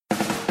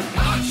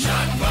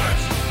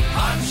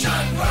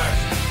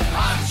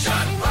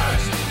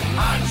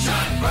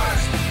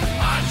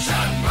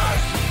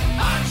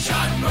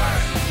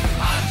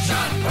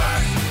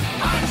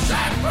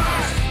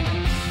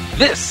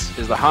This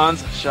is the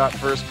Hans Shot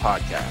First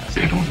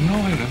podcast. I don't know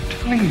it, I'm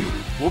telling you.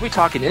 We'll be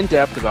talking in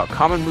depth about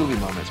common movie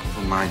moments For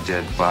my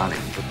dead body.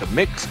 with the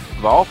mix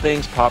of all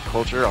things pop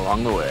culture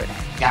along the way.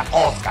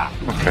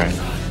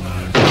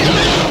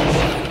 Okay.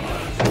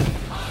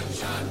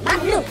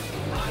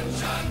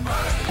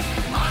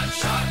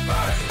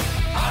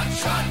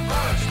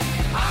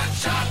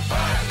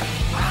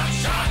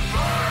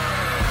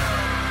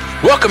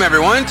 Welcome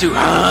everyone to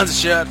Hans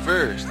Shot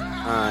First.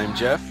 I'm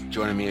Jeff.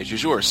 Joining me as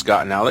usual are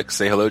Scott and Alex.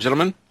 Say hello,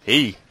 gentlemen.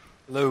 Hey.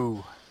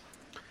 Hello.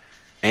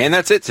 And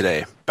that's it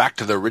today. Back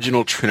to the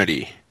original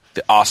Trinity,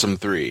 the awesome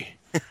three.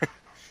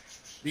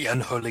 The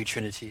unholy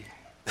trinity.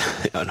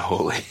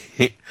 Unholy.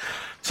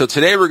 So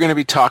today we're going to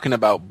be talking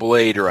about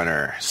Blade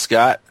Runner.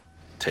 Scott,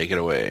 take it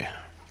away.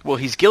 Well,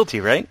 he's guilty,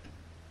 right?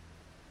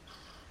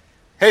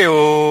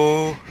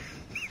 Hey-oh.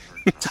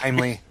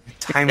 Timely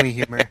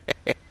humor.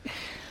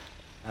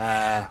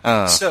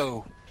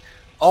 So,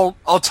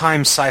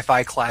 all-time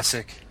sci-fi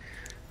classic.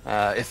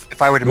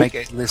 If I were to make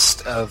a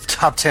list of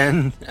top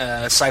 10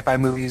 sci-fi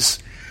movies,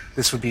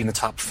 this would be in the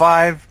top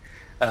 5.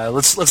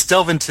 Let's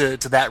delve into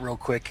that real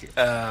quick.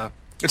 Let's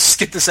just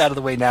get this out of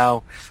the way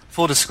now.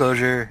 Full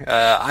disclosure,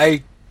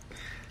 I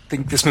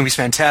think this movie's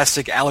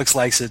fantastic. Alex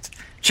likes it.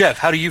 Jeff,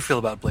 how do you feel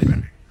about Blade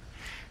Runner?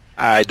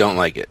 I don't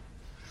like it.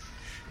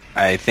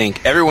 I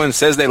think everyone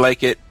says they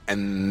like it,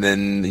 and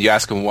then you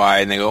ask them why,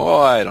 and they go, "Oh,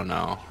 I don't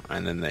know,"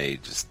 and then they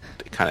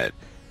kind of.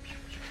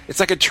 It's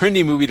like a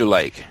trendy movie to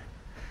like.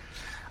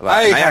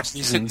 I And have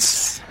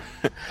reasons.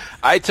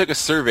 I took a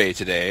survey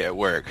today at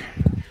work.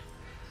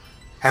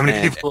 How many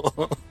And-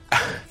 people?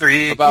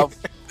 3? About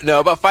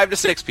 5 to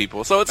 6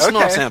 people, so it's a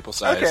small sample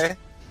size. Okay.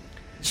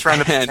 Just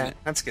round up to And 10.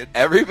 That's good.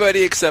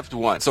 Everybody except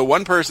one. So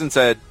one person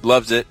said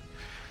loves it,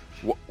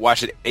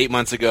 watched it 8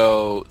 months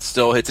ago,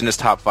 still hits in his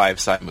top 5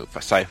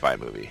 sci-fi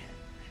movie.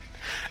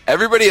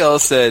 Everybody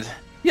else said,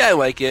 yeah, I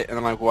like it, and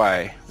I'm like,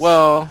 why?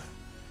 Well,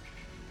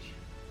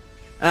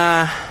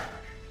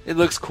 it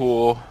looks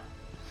cool.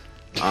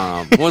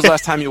 When was the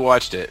last time you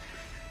watched it?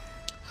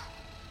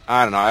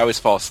 I don't know. I always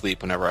fall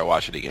asleep whenever I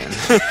watch it again.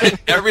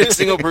 Every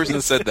single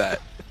person said that,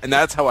 and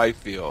that's how I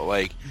feel.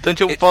 Like, Don't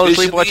you it fall asleep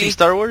visually- watching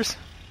Star Wars?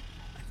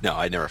 No,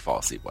 I never fall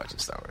asleep watching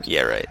Star Wars.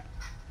 Yeah, right.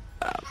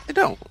 I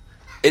don't.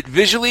 It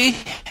visually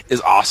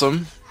is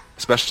awesome,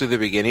 especially the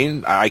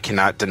beginning. I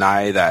cannot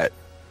deny that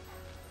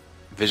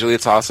visually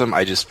it's awesome.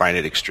 I just find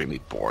it extremely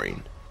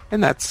boring.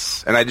 And I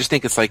just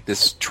think it's like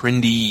this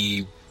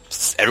trendy,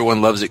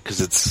 everyone loves it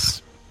because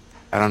it's,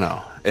 I don't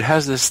know. It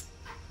has this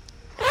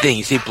thing.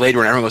 You say Blade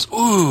Runner, everyone goes,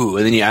 ooh,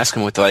 and then you ask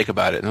them what they like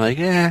about it, and they're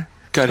like,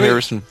 got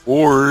Harrison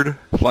Ford.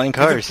 Flying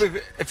cars.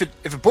 If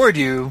it bored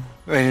you,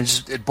 I mean,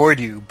 it bored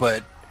you,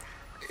 but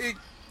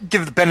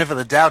give the benefit of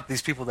the doubt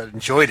these people that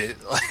enjoyed it.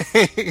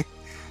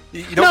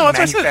 Like, you No, don't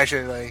that's what I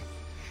said. manufacture like.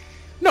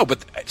 No,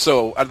 but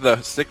so out of the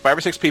 5 or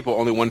 6 people,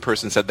 only one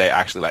person said they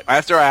actually like.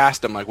 After I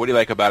asked them, like, what do you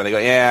like about it? They go,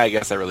 yeah, I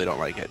guess I really don't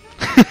like it.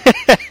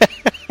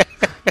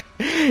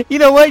 You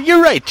know what?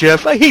 You're right,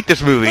 Jeff. I hate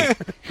this movie.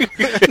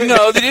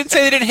 No, they didn't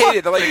say they didn't hate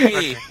it. They're like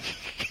me.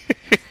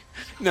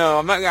 No,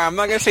 I'm not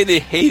gonna say they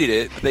hated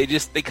it.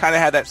 They kind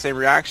of had that same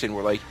reaction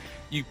where like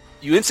you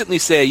instantly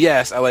say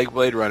yes, I like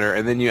Blade Runner,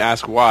 and then you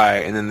ask why,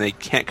 and then they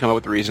can't come up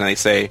with the reason. They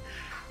say,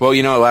 well,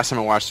 you know, last time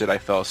I watched it, I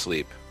fell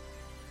asleep.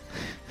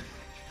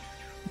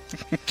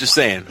 Just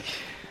saying.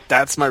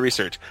 That's my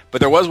research.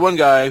 But there was one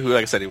guy who,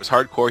 like I said, he was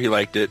hardcore. He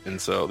liked it,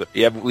 and so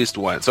you have at least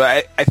one. So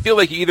I feel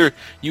like either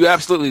you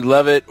absolutely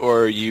love it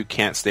or you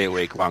can't stay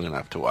awake long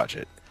enough to watch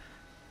it.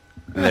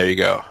 And there you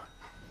go.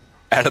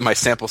 Out of my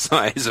sample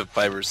size of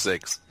 5 or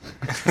 6.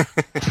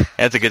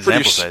 That's a good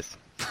Pretty sample sh- size.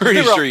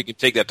 Pretty sure you can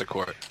take that to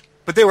court.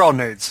 But they were all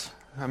nerds,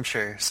 I'm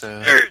sure.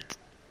 So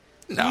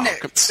No,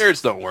 Nerds.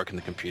 nerds don't work in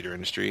the computer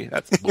industry.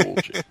 That's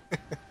bullshit.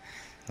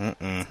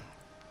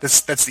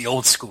 that's the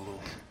old school.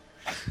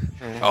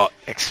 Oh,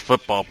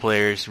 Ex-football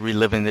players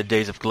reliving the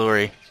days of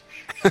glory.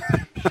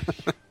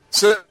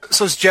 So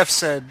as Jeff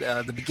said,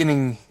 the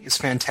beginning is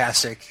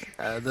fantastic.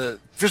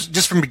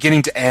 Just from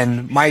beginning to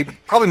end,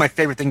 probably my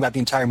favorite thing about the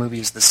entire movie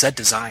is the set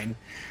design.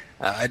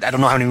 I don't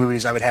know how many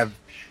movies I would have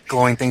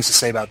glowing things to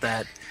say about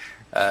that.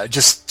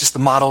 Just the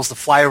models, the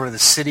flyover of the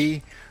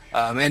city,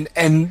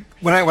 and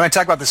when I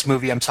talk about this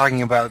movie, I'm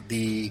talking about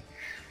the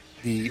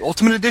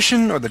Ultimate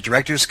Edition or the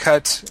Director's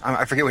Cut.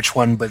 I forget which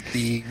one, but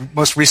the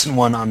most recent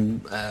one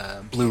on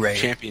Blu-ray.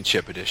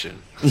 Championship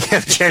edition. Yeah,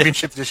 the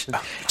Championship Edition,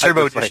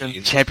 Turbo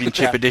Edition.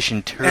 Championship Yeah.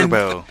 Edition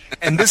Turbo.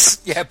 And this,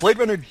 Blade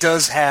Runner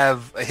does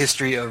have a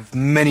history of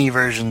many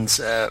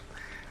versions.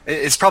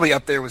 It's probably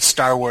up there with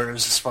Star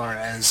Wars as far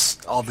as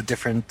all the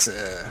different,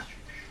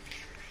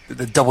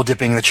 the double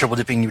dipping, the triple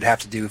dipping you'd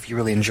have to do if you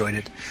really enjoyed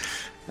it.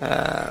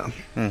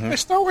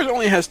 Star Wars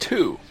only has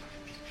 2.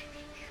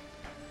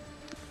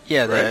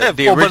 Yeah, Right.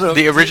 the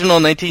original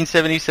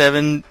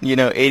 1977,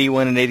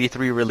 81 and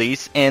 83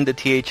 release, and the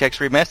THX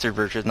remastered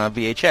version on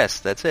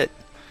VHS. That's it.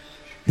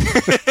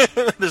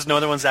 There's no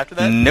other ones after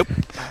that? Nope.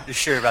 You're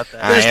sure about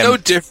that? There's I am no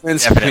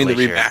difference between the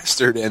definitely sure.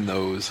 remastered and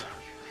those.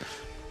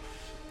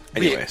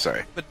 Anyway,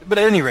 sorry. But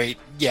at any rate,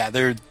 yeah,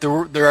 there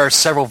are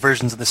several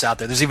versions of this out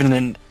there. There's even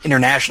an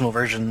international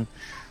version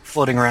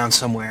floating around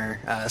somewhere.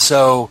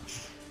 So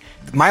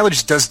the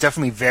mileage does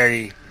definitely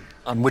vary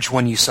on which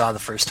one you saw the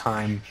first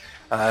time.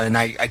 And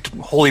I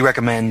wholly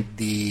recommend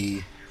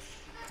the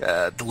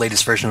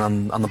latest version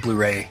on the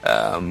Blu-ray.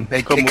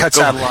 It cuts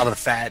out a lot of the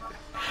fat.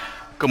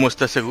 ¿Cómo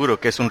está seguro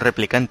que es un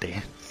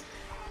replicante?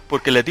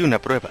 Porque le di una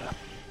prueba.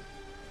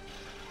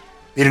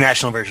 The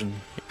international version.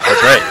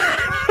 That's right.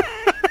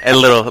 A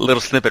little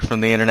snippet from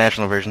the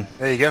international version.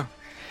 There you go.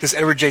 Does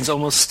Edward James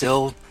Olmos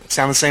still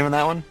sound the same in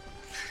that one?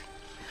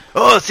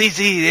 Oh, sí,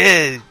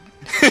 yeah.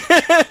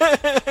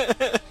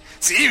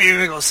 Sí, mi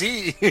amigo,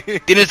 sí.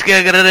 Tienes que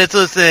agarrar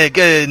esos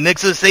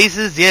Nexus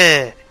 6,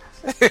 yeah.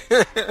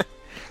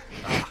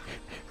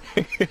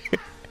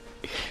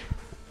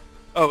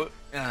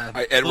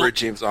 Edward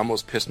James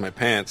almost pissed my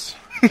pants.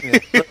 Yeah.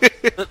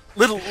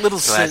 little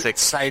Classic.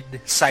 side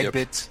Yep.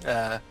 bit,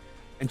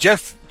 and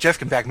Jeff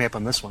can back me up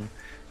on this one.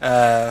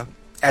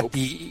 At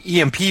the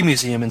EMP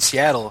Museum in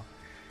Seattle,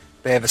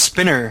 they have a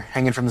spinner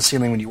hanging from the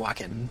ceiling when you walk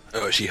in.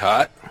 Oh, is she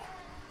hot?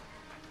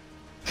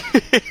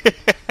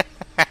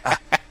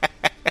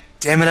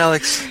 Damn it,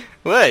 Alex!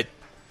 What?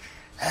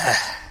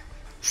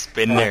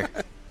 Spinner.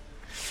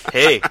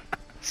 Hey,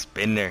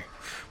 Spinner.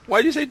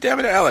 Why'd you say damn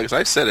it, Alex?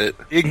 I said it.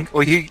 He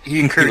He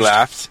encouraged.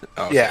 laughed.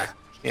 Oh, okay.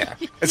 Yeah.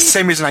 It's the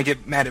same reason I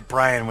get mad at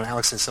Brian when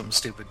Alex says something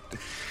stupid.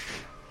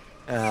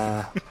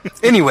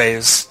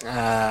 Anyways,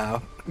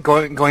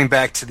 going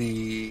back to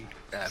the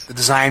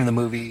design of the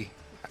movie,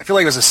 I feel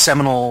like it was a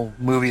seminal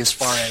movie as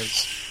far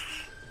as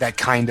that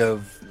kind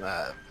of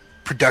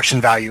production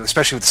value,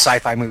 especially with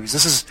sci-fi movies.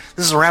 This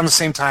is around the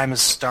same time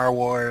as Star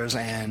Wars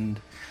and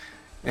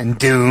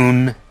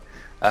Dune,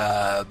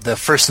 the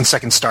first and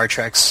second Star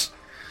Treks.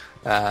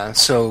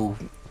 So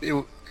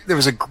there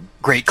was a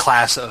great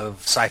class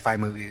of sci-fi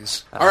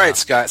movies. All right,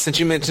 Scott, since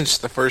you mentioned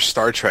the first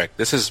Star Trek,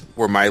 this is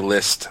where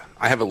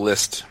I have a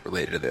list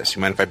related to this.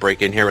 You mind if I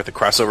break in here with a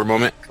crossover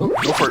moment? Go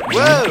for it.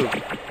 Whoa!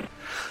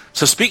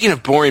 So speaking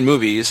of boring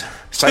movies,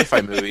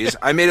 sci-fi movies,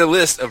 I made a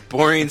list of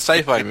boring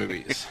sci-fi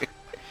movies.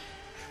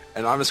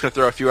 And I'm just going to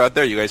throw a few out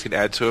there. You guys can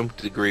add to them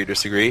to agree or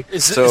disagree.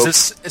 Is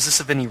this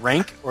of any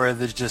rank, or are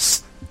they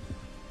just...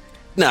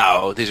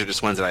 No, these are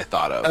just ones that I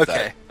thought of.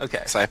 Okay.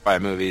 Sci-fi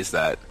movies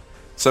that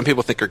some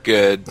people think are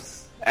good.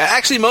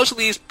 Actually, most of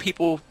these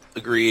people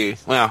agree.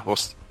 Well,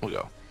 we'll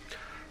go.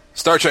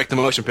 Star Trek: The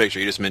Motion Picture.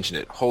 You just mentioned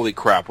it. Holy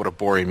crap! What a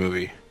boring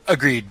movie.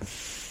 Agreed.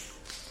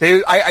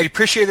 I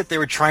appreciate that they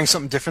were trying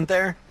something different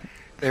there.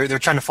 They were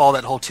trying to follow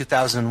that whole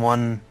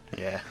 2001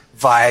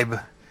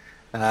 vibe,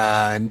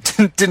 and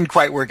didn't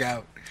quite work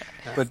out.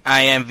 But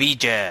I am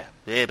Vija.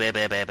 Bah, bah,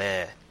 bah, bah,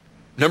 bah.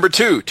 Number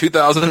 2,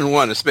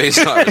 2001: A Space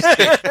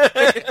Odyssey.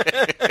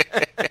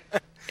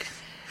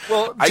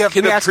 well, I Jeff,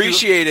 can let me ask you-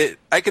 appreciate it.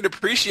 I can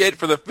appreciate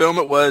for the film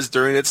it was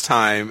during its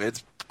time.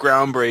 It's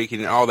groundbreaking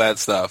and all that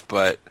stuff,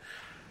 but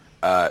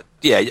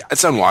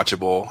it's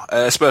unwatchable,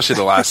 especially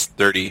the last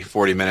 30,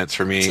 40 minutes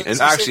for me, and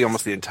actually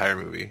almost the entire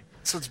movie.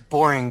 So it's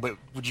boring, but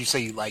would you say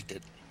you liked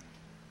it?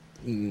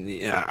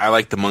 Yeah, I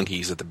like the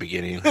monkeys at the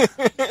beginning.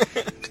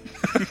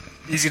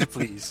 Easy to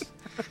please.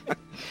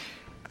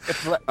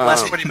 If the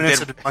last 40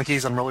 minutes of the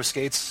monkeys on roller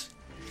skates.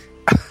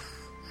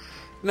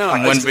 No,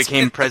 When one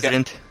became okay.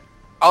 president.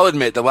 I'll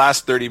admit, the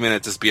last 30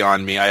 minutes is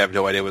beyond me. I have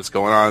no idea what's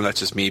going on. That's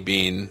just me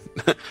being...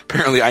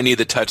 Apparently, I need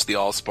to touch the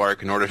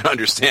Allspark in order to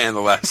understand the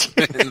last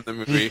minute of the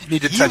movie. You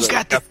need to touch You've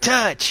got the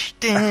touch.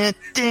 Dun,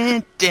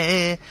 dun,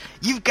 dun.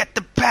 You've got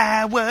the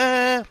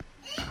power.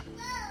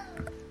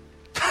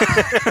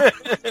 I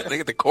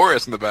get the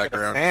chorus in the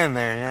background. man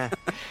there, yeah.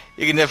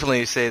 You can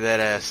definitely say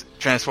that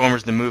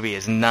Transformers the movie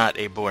is not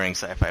a boring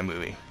sci-fi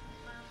movie.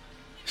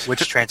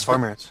 Which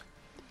Transformers?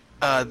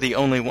 The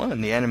only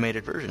one, the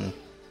animated version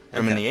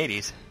from in the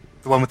 80s.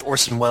 The one with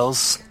Orson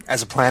Welles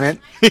as a planet?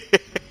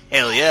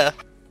 Hell yeah.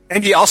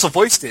 And he also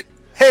voiced it.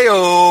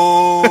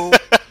 Hey-oh!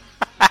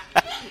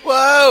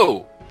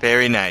 Whoa!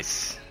 Very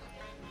nice.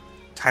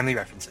 Timely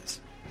references.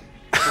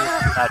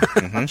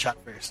 Shot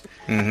first.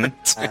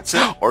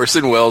 So,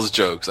 Orson Welles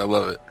jokes. I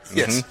love it.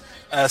 yes.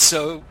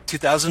 So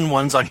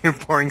 2001's on your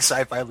boring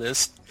sci-fi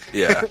list.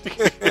 Yeah.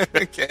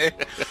 Okay.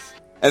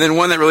 And then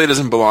one that really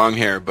doesn't belong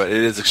here, but it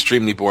is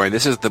extremely boring.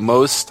 This is the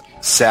most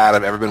sad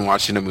I've ever been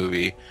watching a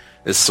movie,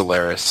 is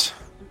Solaris.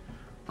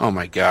 Oh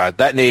my god.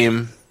 That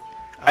name...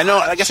 I know,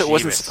 I guess it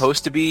wasn't Jeebus.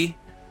 supposed to be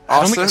I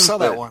don't awesome. think I saw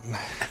that but- one.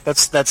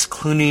 That's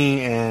Clooney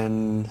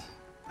and...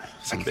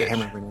 I bitch. can't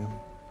remember her name.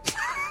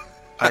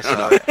 I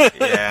saw it.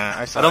 Yeah,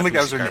 I saw I don't that think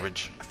that piece was of her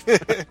garbage.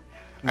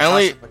 I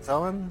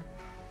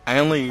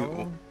only...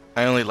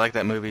 only like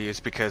that movie is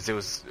because it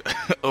was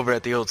over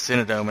at the old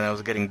Cinedome and I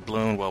was getting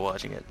blown while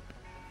watching it.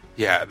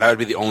 Yeah, that would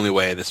be the only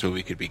way this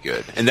movie could be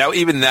good. And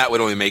even that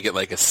would only make it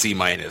like a C-.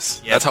 Yep.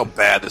 That's how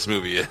bad this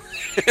movie is.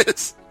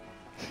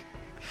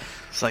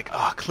 It's like,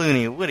 oh,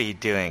 Clooney, what are you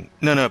doing?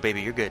 No,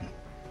 baby, you're good.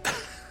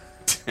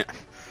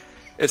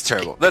 It's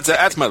terrible.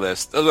 That's my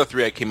list. Those are the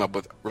 3 I came up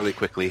with really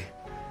quickly.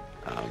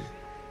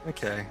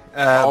 Okay.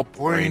 All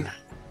boring. boring.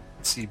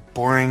 Let's see.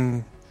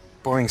 Boring.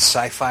 boring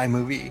sci-fi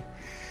movie.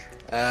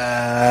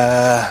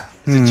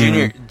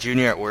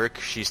 Junior at work.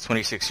 She's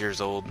 26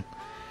 years old.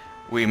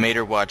 We made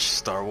her watch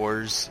Star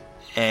Wars,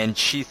 and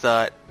she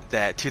thought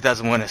that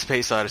 2001: A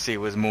Space Odyssey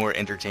was more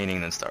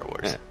entertaining than Star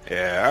Wars.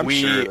 Yeah, I'm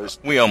sure.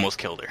 We almost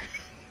killed her.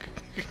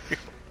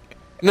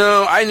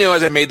 No, I knew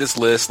as I made this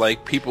list,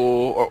 like,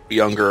 people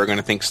younger are going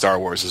to think Star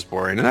Wars is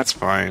boring, and that's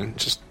fine.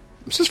 It's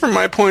just from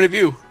my point of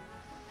view.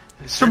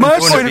 From my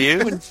point of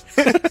view.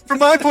 From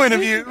my point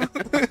of view.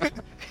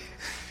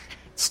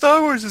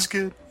 Star Wars is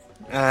good.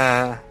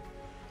 I'm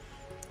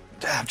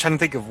trying to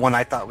think of one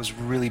I thought was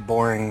really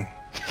boring.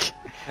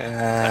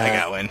 I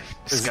got one.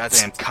 This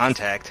goddamn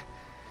Contact.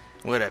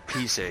 What a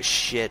piece of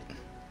shit.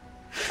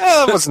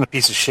 It wasn't a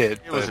piece of shit.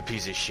 It was a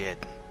piece of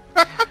shit.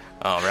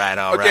 All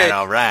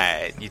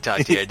right. You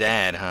talked to your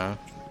dad, huh?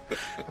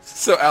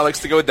 So, Alex,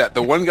 to go with that,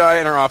 the one guy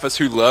in our office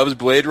who loves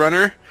Blade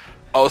Runner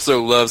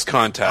also loves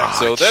Contact.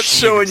 So that's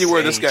showing you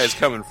where this guy's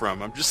coming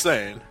from. I'm just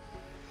saying.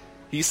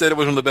 He said it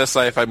was one of the best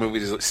sci-fi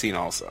movies he's seen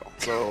also.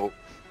 So,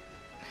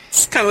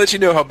 just kind of let you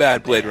know how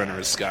bad Blade Runner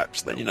is, Scott.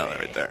 Just let you know that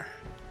right there.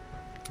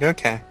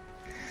 Okay.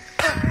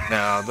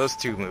 No, those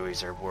two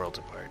movies are worlds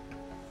apart.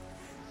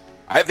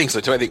 I think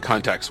so, too. I think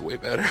Contact's way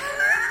better.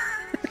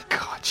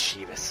 God,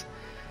 Sheevis.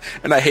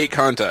 And I hate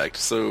Contact,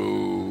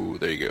 so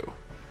there you go.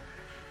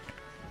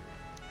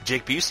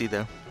 Jake Busey,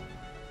 though.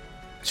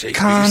 Jake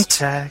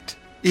Contact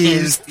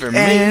is the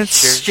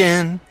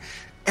answer.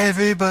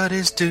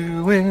 Everybody's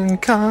doing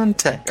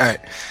Contact. All right.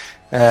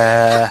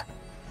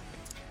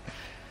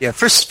 Yeah,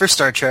 first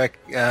Star Trek,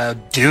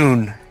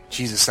 Dune.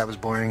 Jesus, that was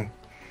boring.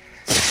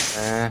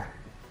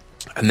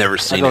 I've never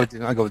seen it.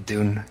 I'll go with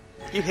Dune.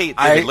 You hate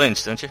David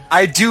Lynch, don't you?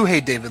 I do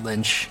hate David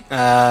Lynch.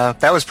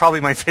 That was probably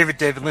my favorite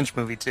David Lynch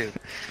movie, too.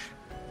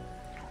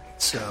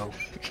 So,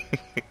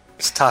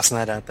 just tossing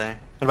that out there.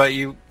 What about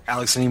you,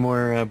 Alex? Any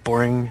more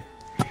boring?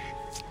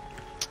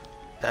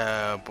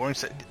 Boring.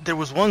 There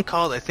was one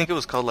called, I think it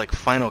was called like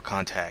Final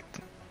Contact,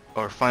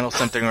 or Final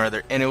something or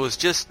other, and it was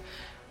just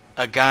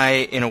a guy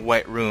in a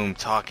white room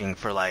talking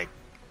for like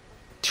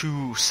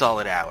 2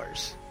 solid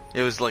hours.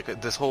 It was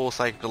like this whole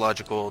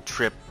psychological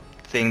trip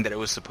thing that it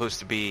was supposed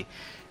to be.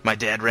 My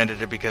dad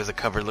rented it because the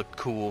cover looked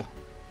cool.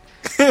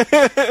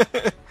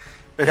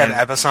 It had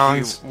ABBA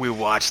songs. We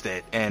watched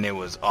it, and it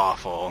was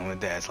awful. And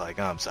Dad's like,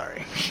 "Oh, I'm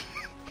sorry."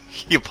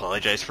 He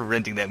apologized for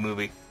renting that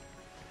movie.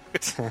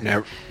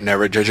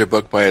 Never judge a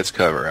book by its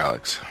cover,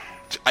 Alex.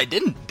 I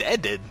didn't.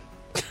 Dad did.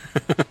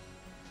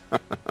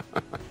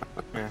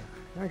 Yeah.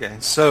 Okay.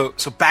 So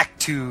back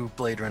to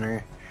Blade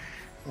Runner.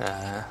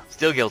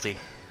 Still guilty.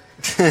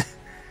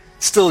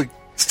 Still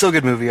a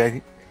good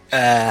movie.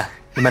 No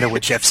matter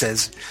what Jeff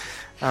says.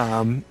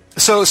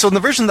 So in the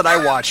version that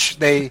I watch,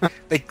 they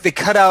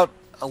cut out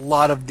a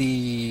lot of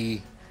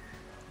the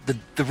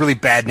really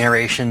bad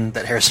narration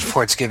that Harrison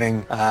Ford's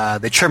giving.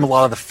 They trim a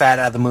lot of the fat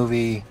out of the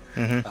movie.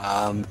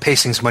 Mm-hmm. The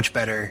pacing's much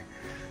better.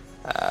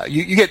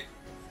 You get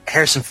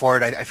Harrison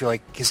Ford. I feel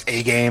like his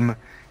A game.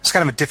 It's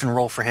kind of a different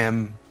role for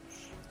him.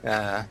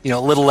 A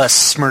little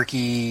less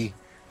smirky, a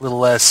little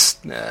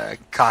less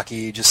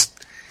cocky.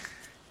 Just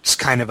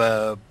kind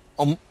of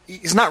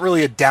he's not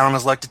really a down on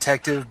his luck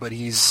detective, but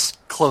he's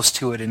close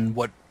to it in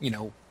what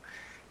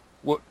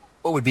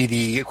would be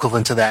the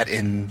equivalent to that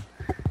in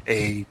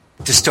a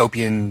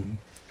dystopian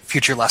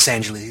future Los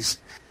Angeles.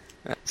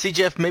 See,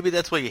 Jeff, maybe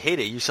that's why you hate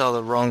it. You saw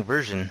the wrong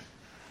version.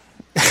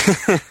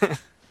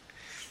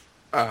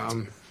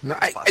 No,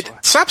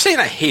 stop saying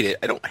I hate it.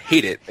 I don't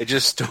hate it. I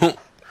just don't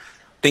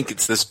think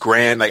it's this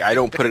grand. Like, I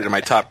don't put it in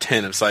my top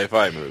 10 of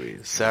sci-fi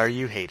movies. Sorry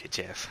you hate it,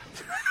 Jeff.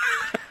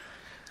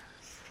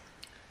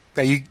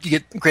 You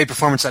get great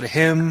performance out of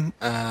him.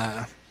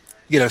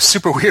 You get a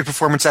super weird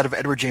performance out of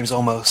Edward James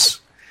Olmos.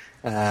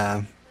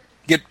 You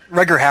get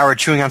Rutger Hauer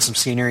chewing on some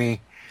scenery.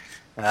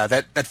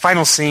 That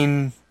final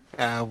scene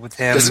with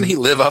him. Doesn't he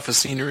live off of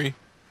scenery?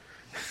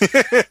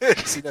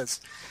 Yes, he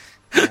does.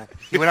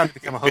 He went on to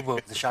become a hobo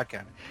with a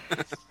shotgun.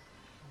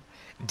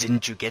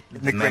 Didn't you get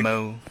the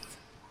memo?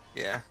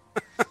 Yeah.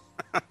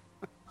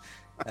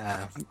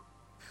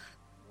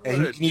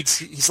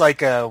 He's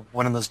like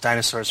one of those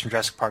dinosaurs from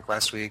Jurassic Park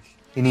last week.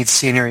 He needs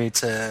scenery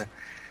to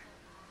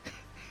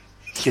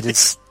get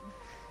his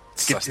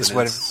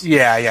whatever.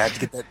 Yeah, to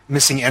get that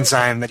missing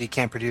enzyme that he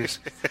can't produce.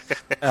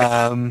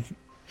 And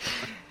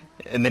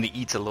then he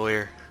eats a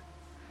lawyer.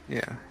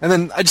 Yeah, and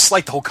then I just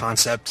like the whole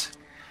concept,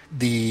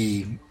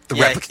 the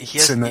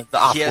replicants in the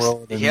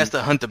off-world. He has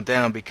to hunt them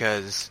down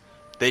because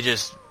they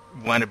just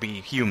want to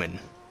be human,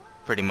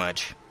 pretty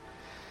much.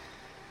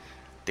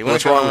 They want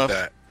What's wrong with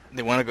that?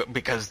 They want to go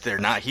because they're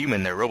not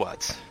human. They're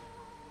robots.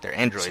 They're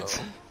androids.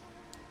 So,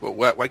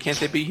 well, why can't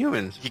they be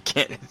humans? You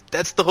can't.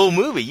 That's the whole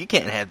movie. You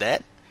can't have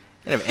that.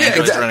 You have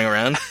androids running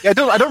around. Yeah,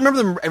 I don't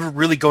remember them ever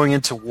really going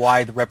into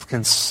why the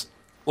replicants.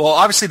 Well,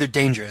 obviously they're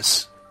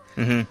dangerous,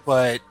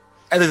 but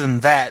other than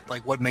that,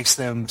 like, what makes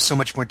them so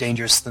much more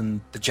dangerous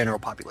than the general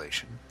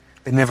population?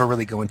 They never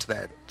really go into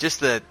that.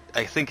 Just that,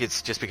 I think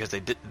it's just because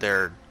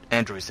they're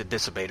androids that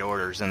disobey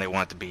orders and they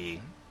want to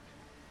be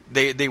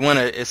They want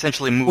to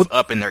essentially move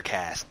up in their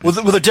cast. Well,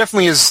 there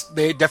definitely is.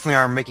 They definitely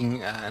are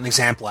making an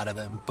example out of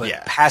them. But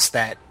Yeah. past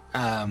that,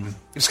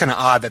 it's kind of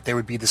odd that there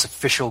would be this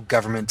official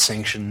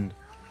government-sanctioned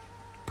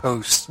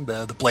post,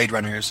 the Blade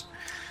Runners.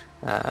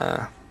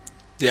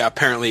 Yeah,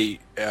 apparently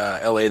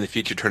L.A. in the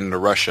future turned into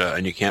Russia,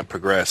 and you can't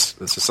progress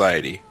in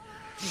society.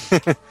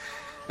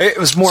 It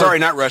was more Sorry,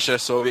 not Russia,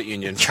 Soviet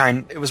Union.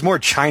 China. It was more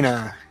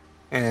China,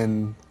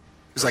 and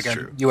it was That's like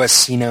true. a U.S.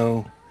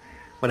 Sino,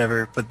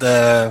 whatever. But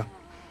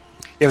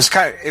it was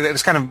kind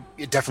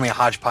of definitely a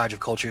hodgepodge of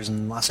cultures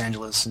in Los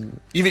Angeles, and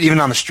even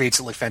on the streets,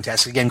 it looked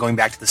fantastic. Again, going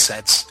back to the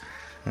sets,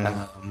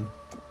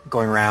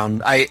 going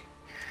around, I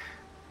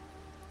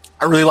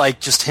really like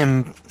just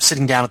him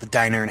sitting down at the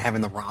diner and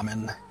having the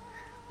ramen,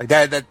 like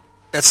that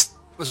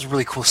was a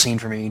really cool scene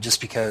for me,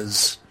 just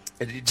because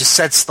it just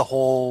sets the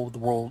whole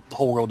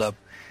world up,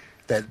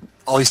 that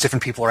all these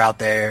different people are out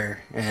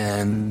there,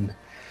 and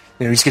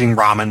he's getting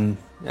ramen,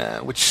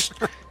 which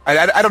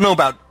I don't know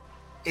about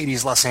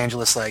 80s Los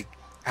Angeles, like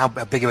how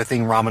big of a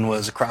thing ramen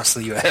was across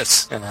the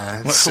U.S.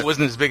 It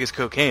wasn't as big as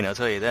cocaine, I'll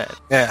tell you that.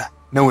 Yeah,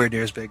 nowhere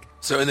near as big.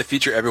 So in the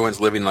future,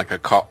 everyone's living like a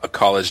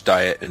college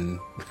diet and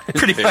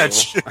Pretty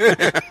much.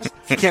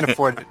 If you can't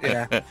afford it,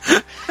 yeah.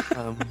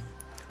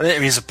 I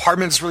mean, his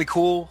apartment is really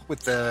cool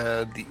with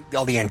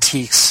all the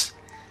antiques,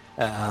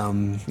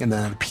 and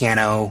the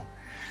piano.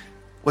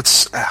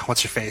 What's her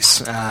face?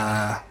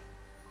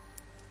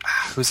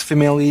 Who's the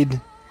female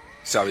lead?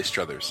 Sally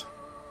Struthers.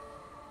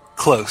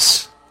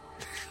 Close.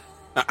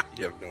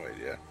 You have no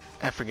idea.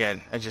 I forget.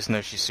 I just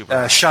know she's super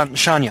hot.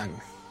 Sean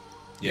Young.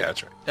 Yeah,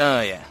 that's right.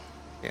 Oh, yeah.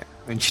 Yeah,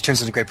 I mean, she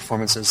turns into a great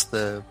performance as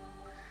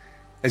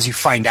you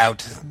find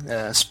out.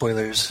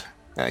 Spoilers.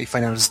 You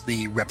find out as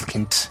the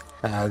replicant.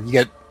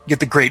 You get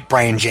the great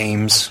Brian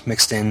James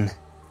mixed in,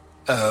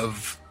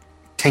 of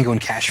Tango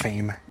and Cash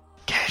fame,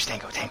 Cash,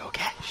 Tango,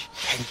 Cash.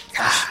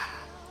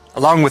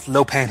 along with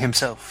Lopan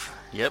himself.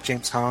 Yep.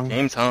 James Hong.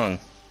 James Hong.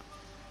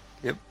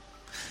 Yep.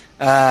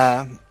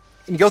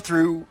 You go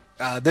through.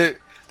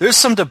 There's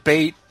some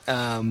debate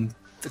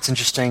that's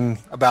interesting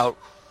about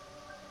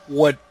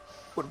what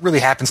really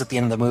happens at the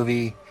end of the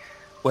movie,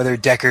 whether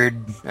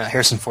Deckard,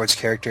 Harrison Ford's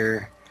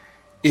character,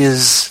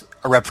 is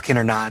a replicant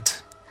or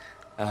not.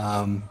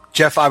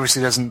 Jeff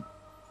obviously doesn't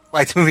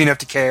like the movie enough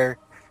to care.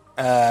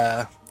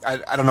 I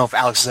don't know if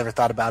Alex has ever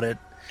thought about it.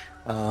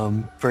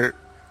 For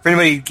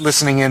anybody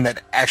listening in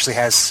that actually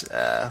has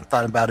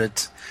thought about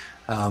it,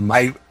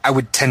 I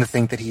would tend to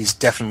think that he's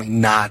definitely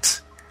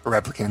not a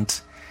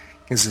replicant,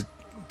 because it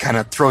kind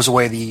of throws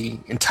away the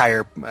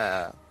entire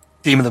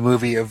theme of the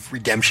movie of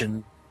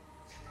redemption.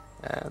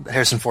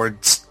 Harrison Ford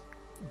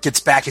gets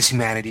back his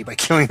humanity by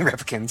killing the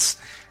replicants,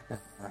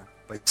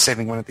 by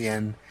saving one at the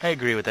end. I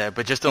agree with that,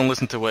 but just don't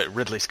listen to what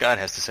Ridley Scott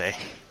has to say.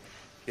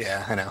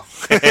 Yeah, I know.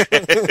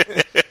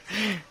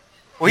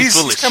 Well, He's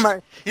he's foolish. come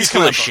out, He's come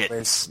full out of both shit.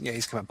 ways. Yeah,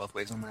 he's come out both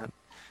ways on that.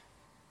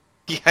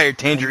 He hired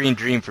Tangerine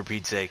Dream, for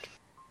Pete's sake.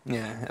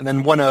 Yeah, and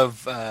then one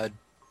of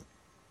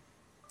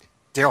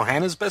Daryl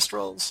Hannah's best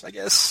roles, I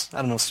guess.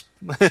 I don't know,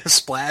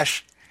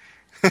 Splash.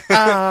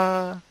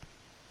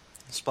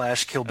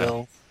 Splash, Kill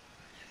Bill.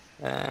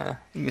 You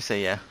can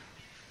say yeah.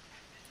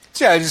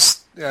 So yeah, I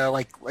just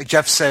like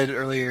Jeff said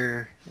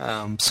earlier,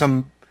 to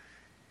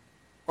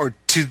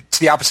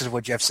the opposite of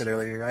what Jeff said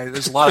earlier.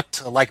 There's a lot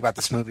to like about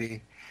this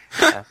movie.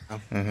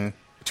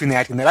 Between the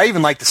acting, that I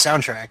even like the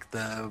soundtrack,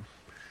 the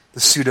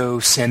pseudo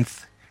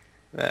synth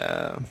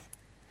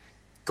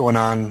going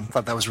on.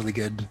 Thought that was really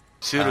good.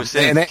 Pseudo and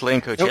Synth it-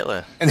 playing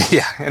Coachella. And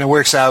yeah, and it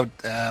works out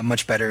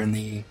much better in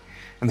the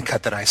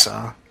cut that I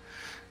saw.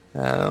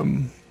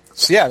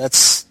 So yeah,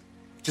 that's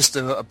just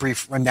a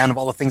brief rundown of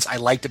all the things I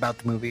liked about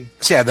the movie.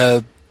 So yeah,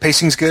 the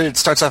pacing's good. It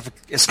starts off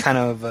as kind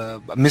of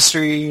a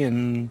mystery,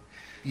 and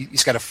you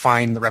just got to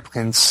find the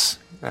replicants.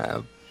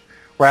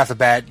 Right off the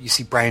bat, you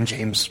see Brian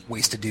James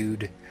waste a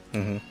dude.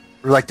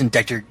 Reluctant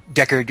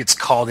Deckard gets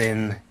called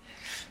in,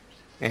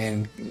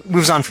 and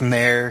moves on from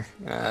there.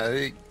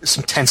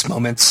 Some tense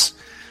moments.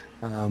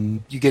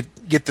 You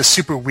get the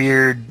super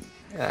weird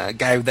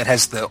guy that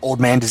has the old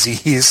man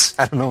disease.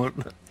 I don't know.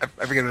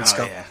 I forget what it's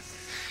called. Yeah.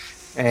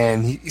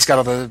 And he's got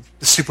all the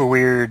super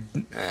weird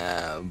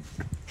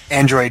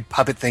android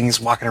puppet things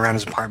walking around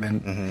his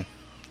apartment.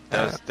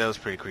 That was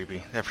pretty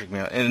creepy. That freaked me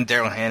out. And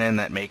Daryl Hannah in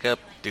that makeup,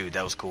 dude,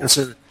 that was cool.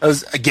 So that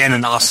was, again,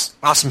 an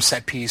awesome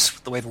set piece,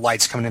 with the way the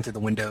light's coming in through the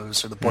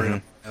windows, or the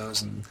boarded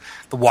windows, and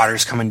the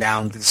water's coming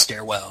down through the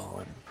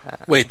stairwell. And,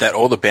 Wait, that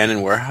old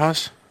abandoned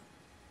warehouse? Is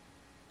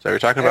that what you're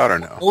talking about, or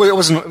no? Well, it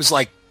wasn't. It was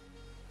like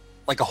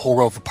a whole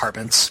row of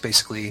apartments,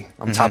 basically,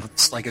 on top of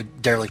like a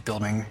derelict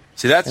building.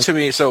 See, that's to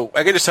me, so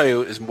I can just tell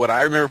you, is what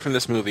I remember from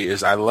this movie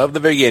is I love the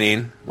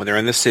beginning, when they're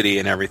in the city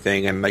and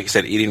everything, and like you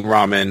said, eating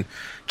ramen,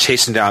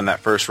 chasing down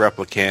that first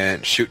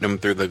replicant, shooting him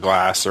through the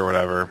glass or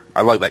whatever.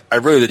 I like that. I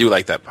really do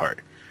like that part.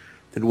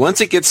 Then once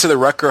it gets to the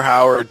Rutger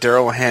Hauer,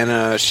 Daryl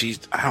Hannah,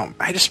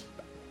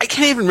 I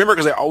can't even remember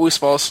because I always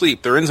fall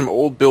asleep. They're in some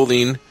old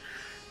building,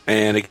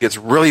 and it gets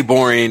really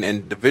boring,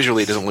 and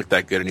visually it doesn't look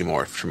that good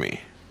anymore for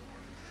me.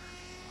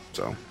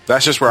 So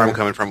that's just where I'm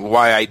coming from.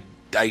 Why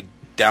I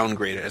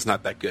downgrade it. It's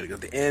not that good.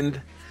 At the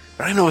end,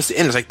 but I don't know what's the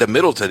end. It's like the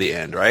middle to the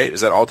end, right?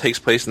 Is that all takes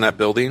place in that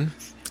building?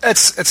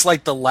 It's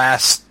like the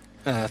last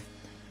That's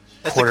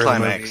the quarter of the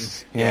movie.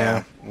 climax.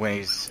 Yeah, when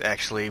he's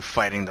actually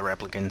fighting the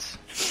replicants.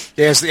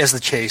 Yeah, as the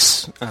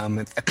chase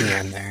at the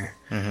end there.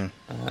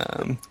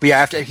 But yeah,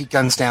 after he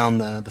guns down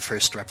the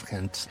first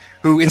replicant,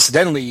 who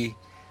incidentally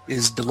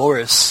is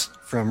Dolores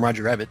from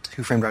Roger Rabbit,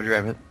 Who Framed Roger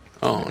Rabbit.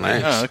 Oh,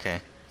 nice. Oh, okay.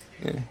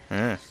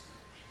 Yeah.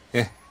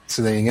 Yeah,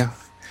 so there you go. Is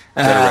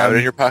that a rabbit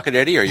in your pocket,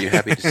 Eddie? Or are you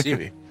happy to see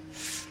me?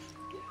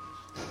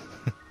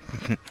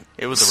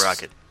 It was a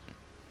rocket.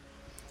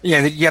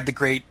 Yeah, you have the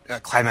great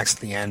climax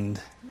at the end.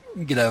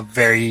 You get a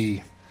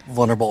very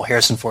vulnerable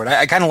Harrison Ford.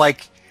 I kind of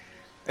like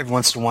every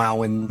once in a while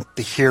when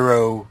the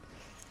hero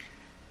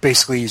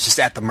basically is just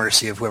at the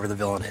mercy of whoever the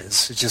villain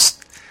is. It's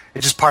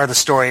just part of the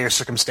story or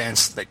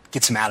circumstance that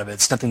gets him out of it.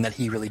 It's nothing that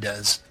he really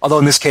does. Although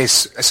in this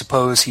case, I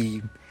suppose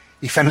he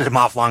fended him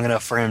off long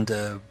enough for him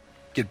to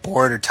get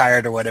bored or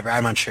tired or whatever.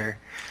 I'm not sure.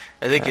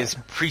 I think his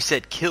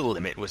preset kill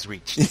limit was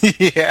reached.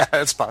 Yeah,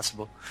 that's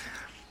possible.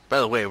 By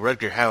the way,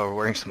 Rutger Hauer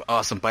wearing some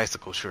awesome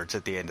bicycle shorts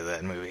at the end of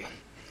that movie.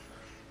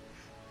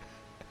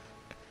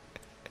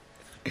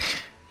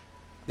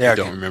 Yeah, I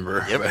don't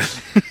remember. Yep.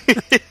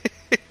 but-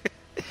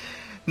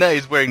 No,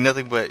 he's wearing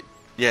nothing but,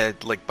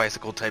 like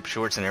bicycle type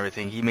shorts and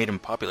everything. He made him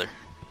popular.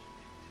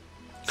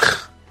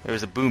 There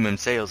was a boom in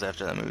sales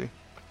after that movie.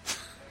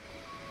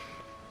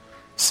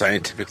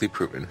 Scientifically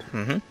proven.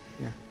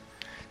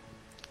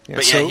 Yeah,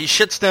 But so- he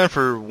shuts down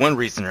for one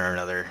reason or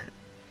another.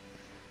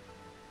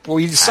 Well,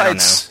 he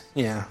decides.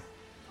 Yeah,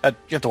 you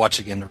have to watch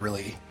it again to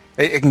really.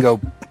 It can go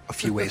a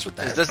few ways with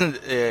that. Doesn't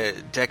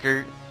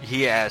Decker?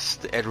 He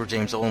asked Edward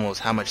James Olmos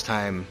how much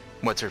time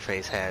What's Her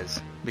Face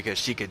has because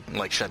she could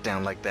like shut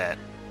down like that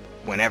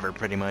whenever,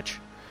 pretty much.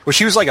 Well,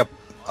 she was like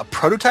a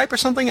prototype or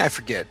something. I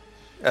forget.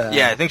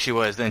 Yeah, I think she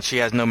was. Then she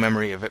has no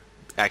memory of it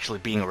actually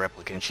being a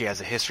replicant. She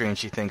has a history and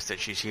she thinks that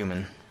she's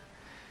human.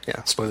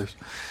 Yeah, spoilers.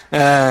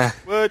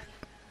 What?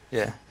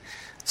 Yeah.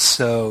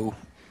 So,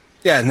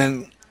 yeah, and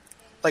then,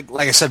 like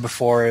I said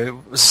before, it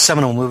was a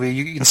seminal movie.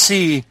 You can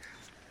see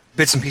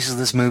bits and pieces of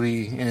this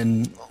movie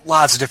in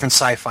lots of different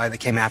sci-fi that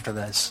came after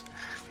this.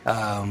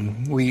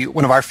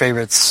 One of our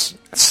favorites,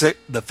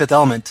 The Fifth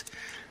Element,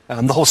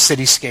 the whole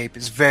cityscape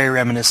is very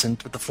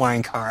reminiscent with the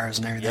flying cars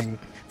and everything,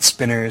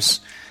 spinners.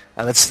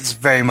 It's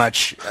very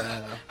much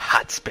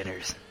Hot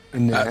spinners.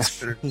 in, Hot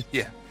spinners.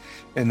 yeah,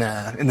 in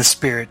the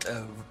spirit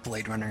of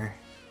Blade Runner.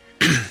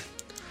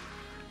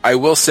 I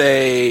will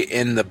say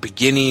in the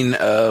beginning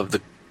of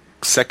the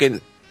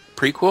second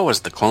prequel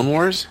was the Clone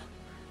Wars,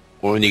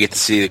 when you get to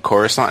see the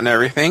Coruscant and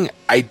everything.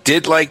 I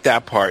did like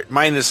that part,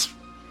 minus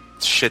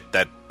shit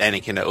that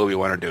Anakin and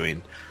Obi-Wan are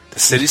doing. The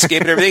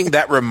cityscape and everything,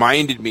 that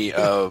reminded me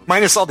of...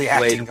 Minus all the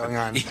acting Blade. going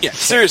on. Yeah,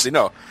 seriously,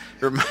 no.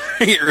 Get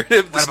rid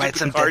of the What about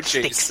some stupid car dead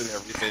chase sticks? and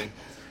everything.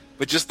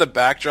 But just the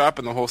backdrop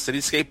and the whole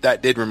cityscape,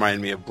 that did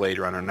remind me of Blade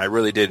Runner, and I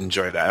really did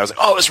enjoy that. I was like,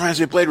 oh, this reminds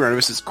me of Blade Runner.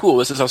 This is cool.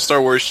 This is how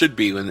Star Wars should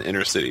be in the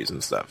inner cities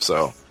and stuff.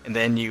 So And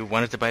then you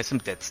wanted to buy some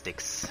dead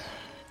sticks.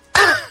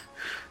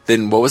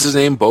 then what was his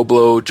name?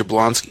 Boblo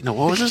Jablonski. No,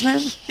 what was his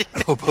name?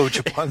 Bobo It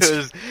Jablonski.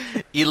 was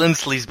Elon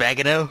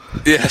Sleazebagano.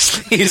 Yes,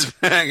 he's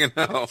banging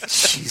out.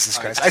 Jesus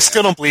Christ. I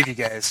still don't believe you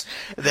guys.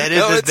 That is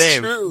No, his it's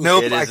name. true.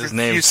 Nope, It is his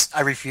name.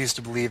 I refuse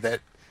to believe that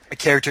a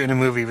character in a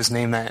movie was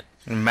named that.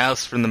 And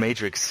Mouse from the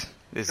Matrix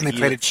is And they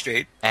played it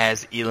straight.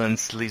 as Elon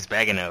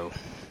Sleazebagano.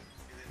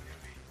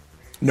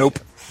 Nope.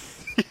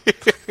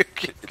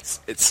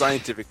 It's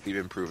scientifically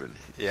been proven.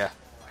 Yeah.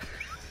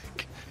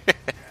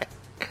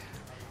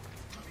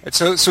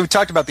 So we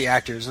talked about the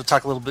actors. We'll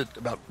talk a little bit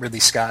about Ridley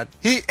Scott.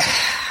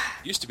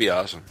 Used to be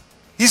awesome.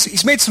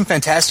 He's made some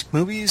fantastic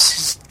movies.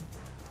 He's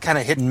kind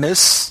of hit and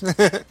miss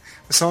with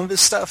some of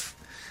his stuff.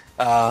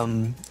 I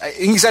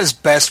think he's at his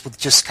best with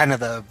just kind of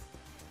the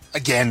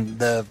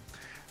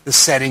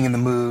setting and the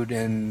mood,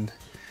 and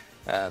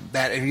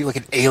that if you look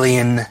at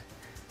Alien,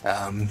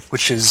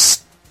 which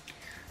is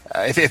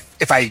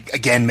if I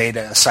again made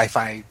a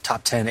sci-fi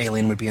top 10,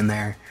 Alien would be in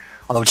there.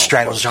 Although it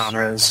straddles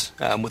genres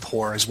with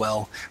horror as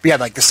well. But yeah,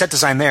 like the set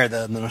design there,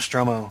 the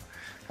Nostromo,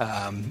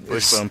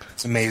 Bush bump.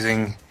 it's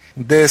amazing.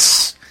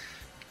 This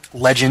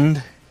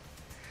Legend.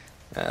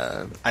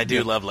 I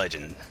do love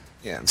Legend.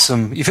 Yeah,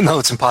 even though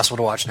it's impossible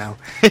to watch now,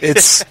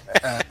 it's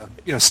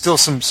still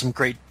some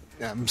great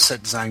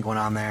set design going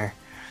on there.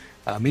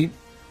 And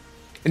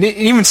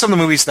even some of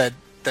the movies that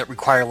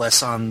require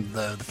less on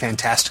the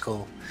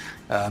fantastical,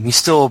 he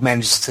still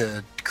manages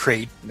to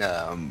create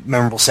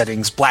memorable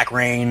settings. Black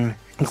Rain,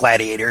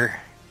 Gladiator.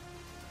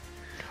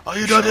 Are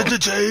you not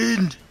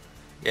entertained?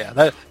 Yeah,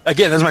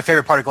 that's my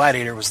favorite part of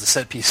Gladiator was the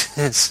set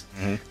pieces.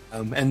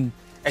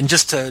 And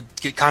just to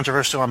get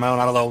controversial on my own,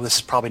 I don't know, this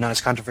is probably not as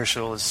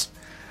controversial as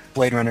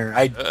Blade Runner.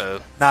 I'm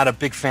not a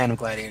big fan of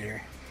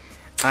Gladiator.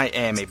 I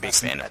am a big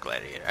fan of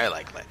Gladiator. I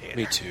like Gladiator.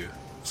 Me too.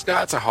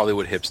 Scott's a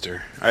Hollywood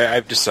hipster.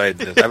 I've decided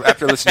this.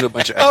 After listening to a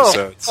bunch of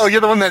episodes. Oh,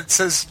 you're the one that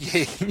says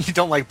you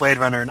don't like Blade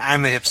Runner, and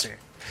I'm the hipster.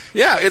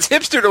 Yeah, it's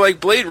hipster to like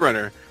Blade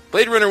Runner.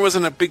 Blade Runner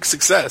wasn't a big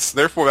success,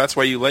 therefore that's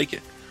why you like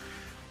it.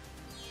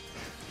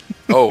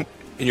 Oh,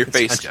 in your It's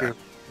face, not Scott. true.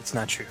 It's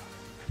not true.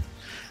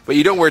 But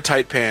you don't wear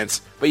tight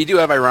pants. But you do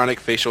have ironic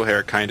facial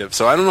hair, kind of.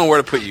 So I don't know where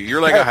to put you.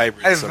 You're like a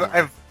hybrid. I somewhere.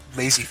 have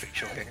lazy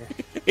facial hair.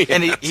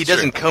 And he That's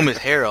doesn't true. comb his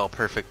hair all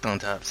perfect on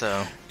top,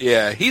 so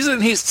Yeah,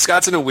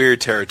 Scott's in a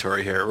weird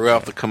territory here. We'll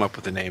have to come up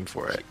with a name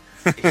for it.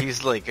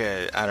 he's like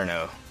a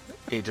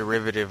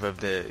derivative of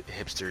the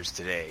hipsters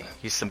today.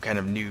 He's some kind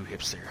of new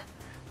hipster,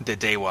 the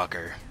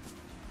daywalker.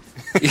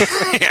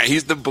 Yeah,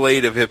 he's the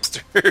Blade of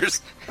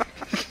hipsters.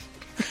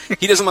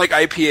 He doesn't like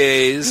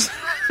IPAs.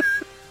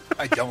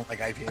 I don't like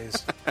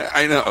IPAs.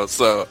 I know,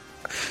 so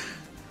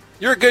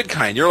you're a good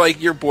kind.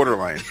 You're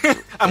borderline.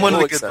 I'm one of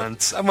We'll the good accept.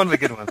 ones. I'm one of the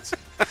good ones.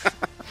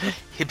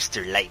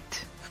 Hipster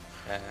light.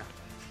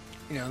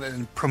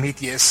 Then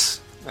Prometheus,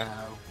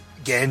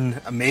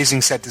 again,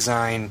 amazing set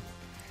design,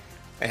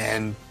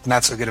 and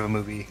not so good of a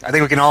movie. I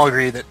think we can all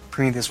agree that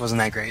Prometheus wasn't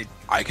that great.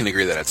 I can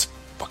agree that it's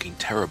fucking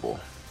terrible.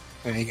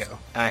 There you go.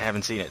 I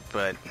haven't seen it,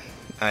 but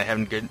I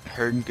haven't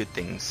heard good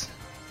things.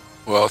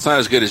 Well, it's not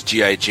as good as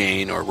G.I.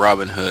 Jane or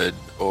Robin Hood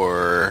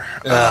or...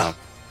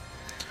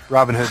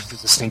 Robin Hood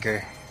was a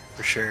stinker,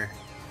 for sure.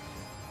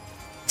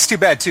 It's too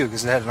bad, too,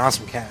 because it had an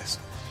awesome cast.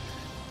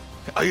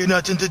 Are you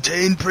not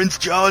entertained, Prince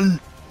John?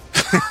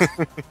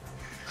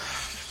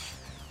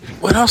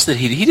 what else did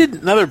he do? He did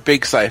another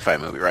big sci-fi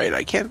movie, right?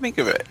 I can't think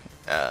of it.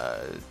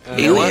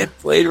 Alien, Noah?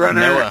 Blade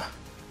Runner. Noah.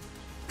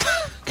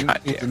 God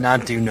He did damn.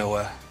 not do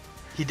Noah.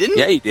 He didn't?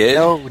 Yeah, he did.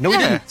 No, he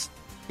Yeah. didn't.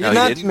 He No, did he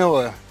not didn't? do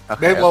Noah.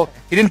 Okay. Well,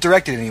 he didn't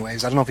direct it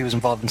anyways. I don't know if he was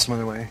involved in some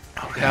other way.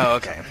 Oh,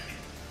 okay.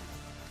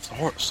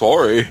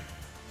 Sorry.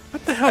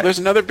 What the hell? There's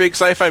another big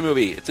sci-fi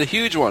movie. It's a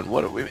huge one.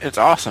 It's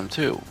awesome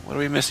too. What are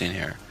we missing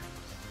here?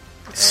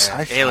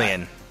 Sci-fi.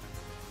 Alien.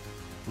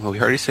 Well, we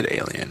already said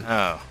Alien.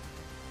 Oh.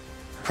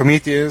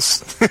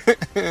 Prometheus.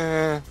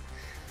 All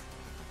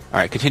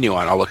right, continue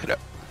on. I'll look it up.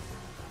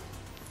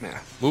 Yeah.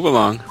 Move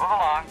along.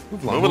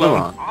 Move Move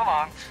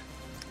along.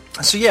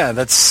 So yeah,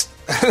 that's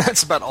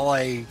that's about all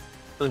I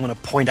really want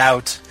to point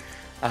out.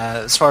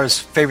 As far as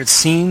favorite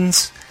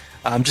scenes,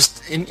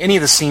 just in any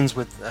of the scenes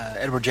with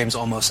Edward James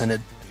Olmos in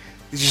it,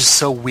 he's just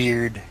so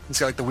weird. He's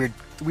got like the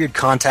weird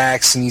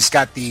contacts, and he's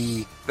got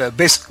the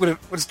basic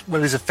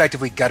what is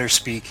effectively gutter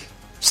speak.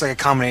 It's like a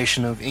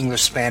combination of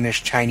English,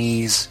 Spanish,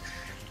 Chinese,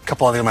 a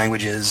couple other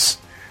languages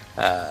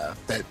that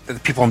the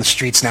people on the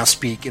streets now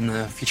speak in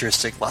the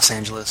futuristic Los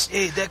Angeles.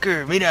 Hey,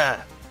 Decker,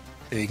 mira.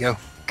 There you go.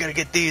 Gotta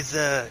get these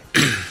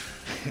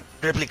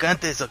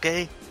replicantes,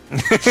 okay?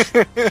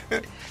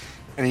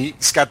 And he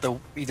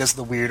does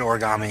the weird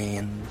origami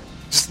and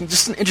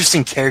just an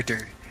interesting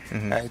character.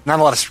 Not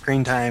a lot of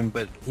screen time,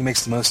 but he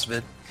makes the most of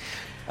it.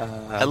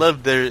 I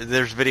love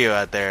there's video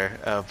out there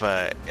of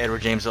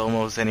Edward James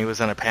Olmos, and he was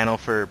on a panel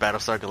for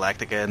Battlestar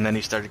Galactica, and then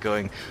he started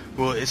going,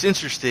 well, it's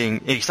interesting,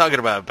 and he's talking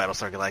about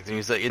Battlestar Galactica, and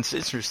he's like, it's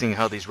interesting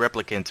how these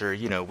replicants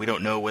are, we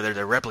don't know whether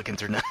they're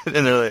replicants or not,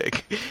 and they're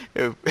like,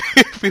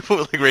 people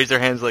like raise their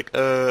hands like,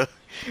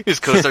 his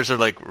co-stars are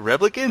like,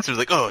 replicants? Or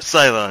like, oh,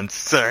 Cylons,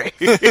 sorry.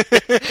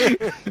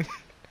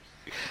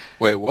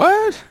 Wait,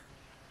 what?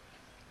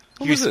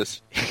 What was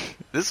He's- this?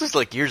 This was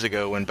like years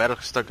ago when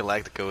Battlestar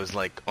Galactica was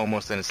like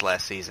almost in its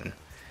last season.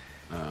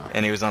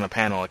 And he was on a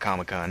panel at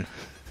Comic-Con.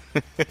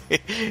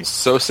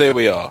 So say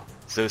we all.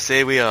 So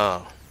say we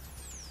all.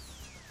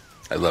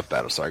 I love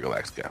Battlestar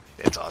Galactica.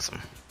 It's awesome.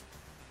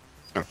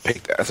 I'm gonna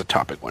pick that as a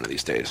topic one of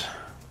these days.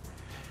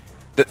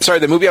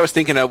 The movie I was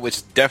thinking of, which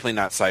is definitely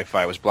not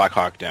sci-fi, was Black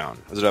Hawk Down.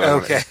 It was another one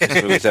of Okay.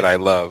 those movies that I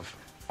love.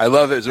 I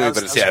love this movie, That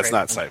but was it's great.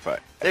 not sci-fi.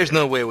 There's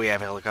no way we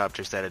have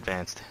helicopters that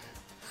advanced.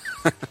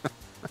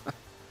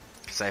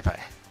 Sci-fi.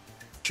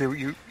 Sure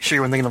you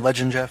weren't thinking of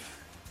Legend, Jeff?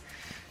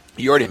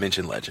 You already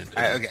mentioned Legend.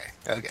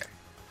 Okay.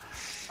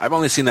 I've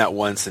only seen that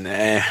once, and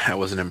I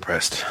wasn't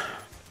impressed.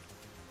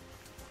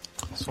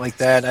 So like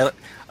that.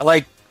 I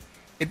like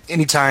it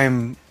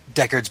anytime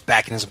Deckard's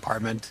back in his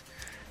apartment.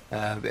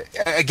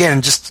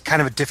 Again, just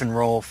kind of a different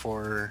role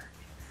for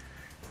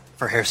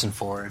Harrison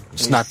Ford.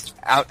 Just not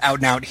out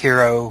and out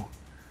hero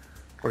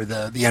or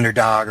the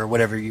underdog or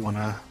whatever you want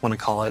to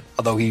call it.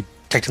 Although he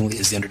technically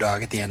is the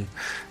underdog at the end.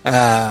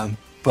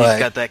 But He's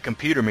got that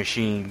computer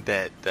machine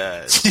that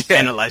Yeah.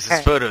 analyzes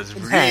photos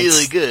Enhance.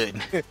 really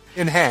good.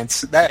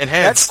 Enhance.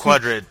 Enhanced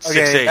Quadrant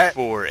okay,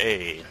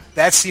 684A.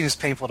 that scene is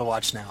painful to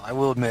watch now. I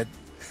will admit.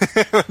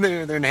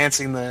 they're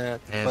enhancing the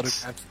It's-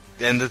 photograph.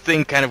 And the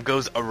thing kind of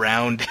goes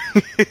around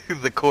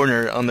the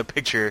corner on the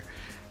picture.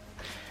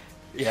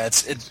 Yeah,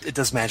 it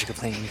does magical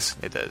things.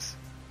 It does.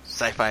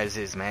 Sci-fi is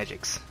his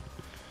magics.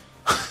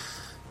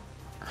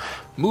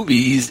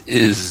 Movies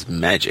is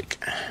magic.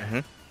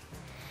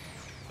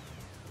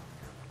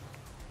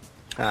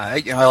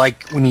 I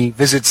like when he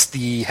visits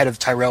the head of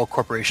Tyrell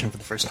Corporation for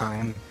the first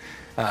time.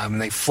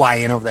 And they fly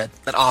in over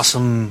that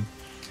awesome,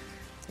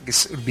 I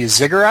guess it would be a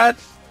ziggurat,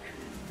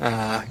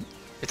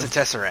 It's a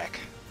tesseract.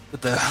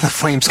 with the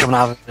flames coming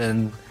off it,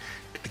 and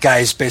the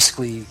guy's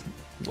basically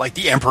like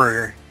the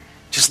emperor,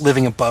 just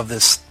living above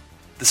this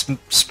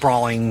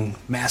sprawling,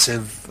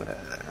 massive,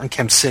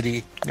 unkempt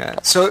city.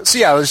 So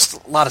yeah, there's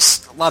a lot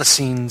of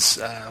scenes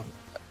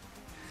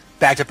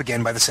backed up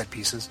again by the set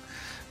pieces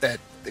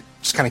that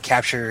just kind of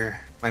capture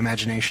my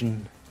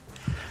imagination.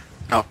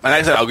 No, and like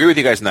I said, I'll agree with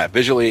you guys on that.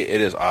 Visually,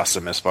 it is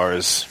awesome as far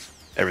as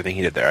everything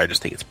he did there. I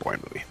just think it's a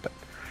boring movie. But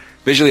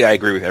visually, I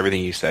agree with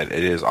everything you said.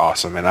 It is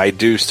awesome, and I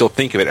do still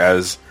think of it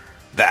as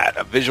that,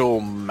 a visual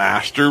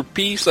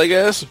masterpiece, I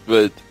guess,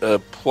 but a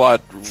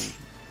plot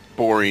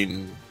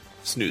boring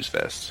snooze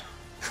fest.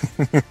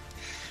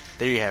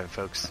 There you have it,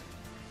 folks.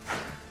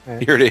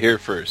 Here to hear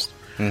first.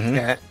 Mm-hmm.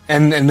 Yeah,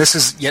 and this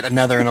is yet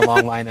another in a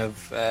long line of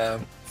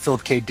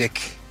Philip K.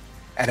 Dick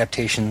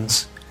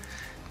adaptations.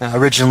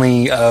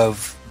 Originally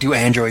of Do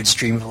Androids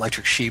Dream of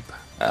Electric Sheep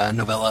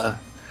novella.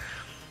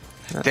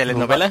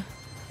 Telenovela?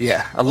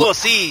 Yeah. We'll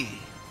see.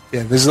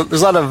 Yeah, there's a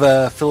lot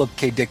of Philip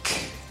K.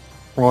 Dick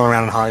rolling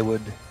around in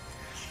Hollywood.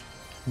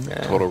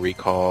 Total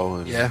Recall.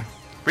 And Yeah.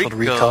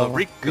 Recall.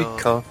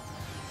 Recall.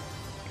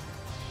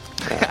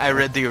 I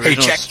read the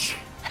original. Paycheck.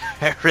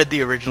 I read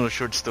the original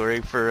short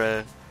story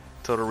for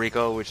Total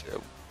Recall, which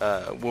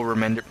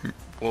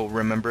will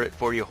remember it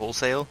for you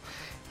wholesale.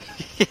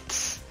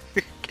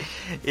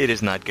 It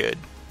is not good.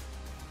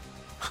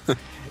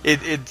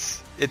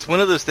 It's one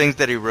of those things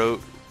that he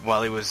wrote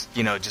while he was,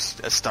 just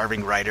a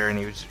starving writer, and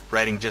he was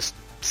writing just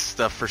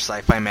stuff for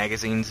sci-fi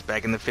magazines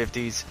back in the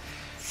 50s.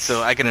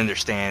 So I can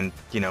understand,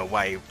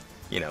 why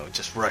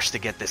just rushed to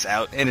get this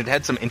out. And it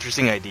had some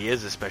interesting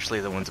ideas, especially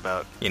the ones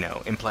about,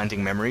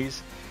 implanting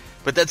memories.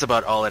 But that's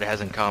about all it has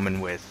in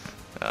common with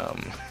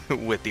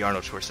the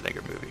Arnold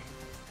Schwarzenegger movie.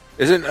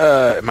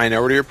 Isn't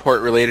Minority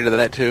Report related to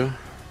that too?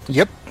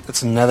 Yep,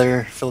 that's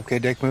another Philip K.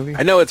 Dick movie.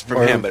 I know it's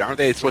from him, but aren't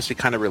they supposed to be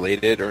kind of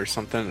related or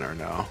something, or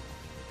no?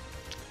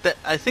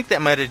 I think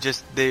that might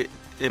have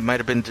it might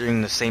have been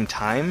during the same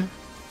time.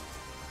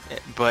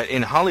 But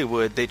in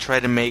Hollywood, they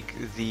tried to make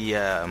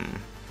the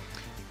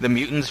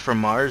mutants from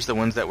Mars, the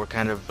ones that were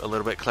kind of a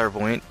little bit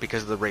clairvoyant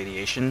because of the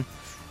radiation.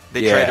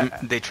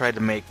 They tried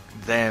to make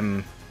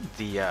them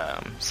the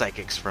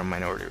psychics from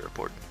Minority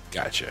Report.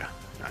 Gotcha.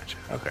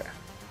 Okay.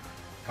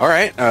 All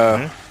right.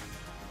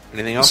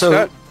 Anything else, So,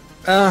 Scott?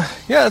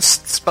 yeah,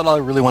 that's about all I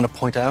really want to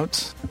point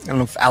out. I don't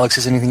know if Alex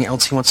has anything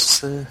else he wants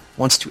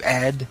to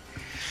add.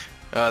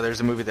 There's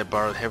a movie that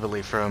borrowed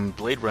heavily from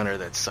Blade Runner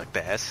that sucked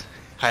ass.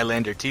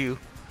 Highlander 2.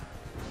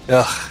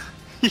 Ugh.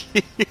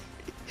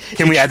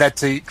 Can we add that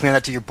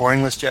to your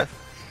boring list, Jeff?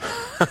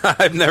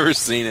 I've never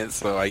seen it,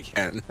 so I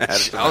can't add it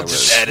to my I'll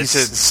just list. add it to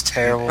It's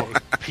terrible.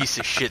 piece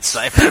of shit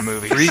sci-fi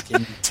movie.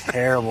 Freaking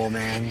terrible,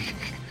 man.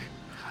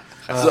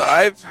 So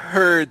I've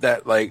heard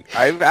that,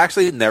 I've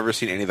actually never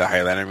seen any of the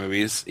Highlander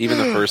movies, even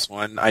the first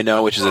one. I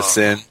know, which is a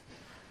sin,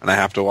 and I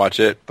have to watch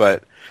it.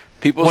 But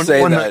people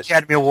say won the that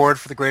Academy Award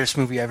for the greatest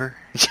movie ever.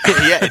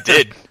 Yeah, it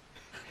did.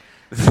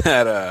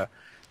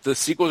 the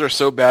sequels are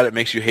so bad it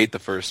makes you hate the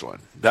first one.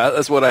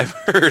 That's what I've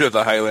heard of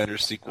the Highlander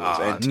sequels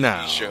and TV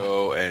no.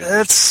 show. And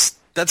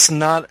That's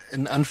not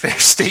an unfair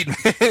statement.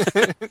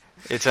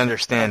 It's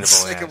understandable. The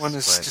second one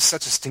is just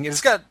such a sting.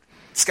 It's got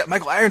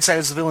Michael Ironside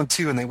as the villain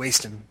too, and they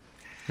waste him.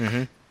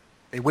 Mm-hmm.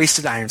 They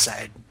wasted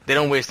Ironside. They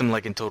don't waste him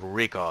like in Total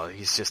Recall.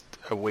 He's just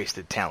a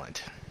wasted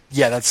talent.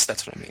 Yeah, that's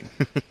what I mean.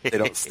 they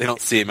don't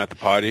see him at the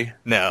party.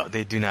 No,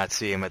 they do not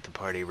see him at the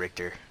party,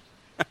 Richter.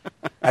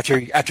 After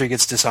he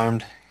gets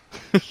disarmed.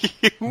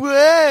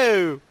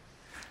 Whoa!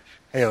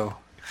 Heyo.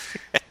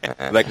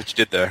 I like what you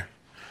did there.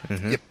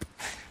 Mm-hmm.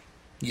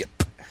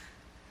 Yep.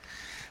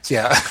 So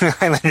yeah,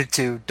 Highlander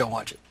 2, don't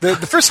watch it. The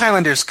first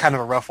Highlander is kind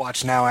of a rough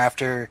watch now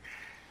after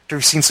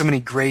we've seen so many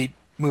great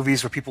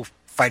movies where people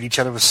fight each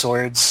other with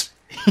swords.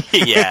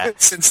 Yeah.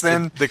 Since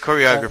then, The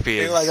choreography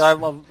is... I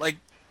love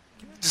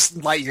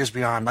just light years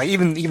beyond. Like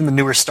even the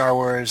newer Star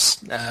Wars,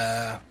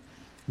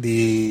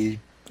 the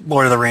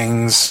Lord of the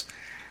Rings.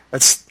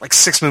 That's like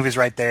 6 movies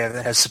right there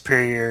that has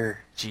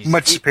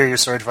much superior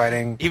sword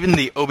fighting. Even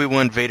the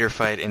Obi-Wan Vader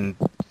fight in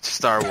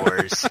Star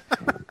Wars,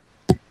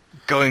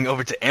 going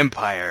over to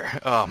Empire.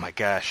 Oh my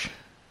gosh!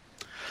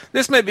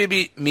 This may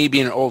be me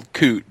being an old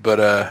coot,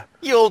 but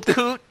You old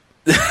coot.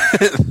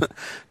 the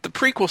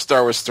prequel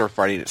Star Wars sword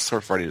fighting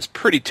is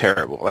pretty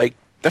terrible. Like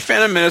the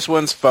Phantom Menace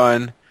one's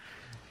fun.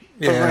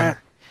 Yeah.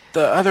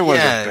 The other ones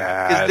are Yeah,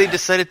 bad. because they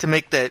decided to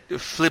make that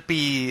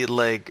flippy,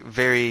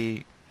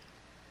 very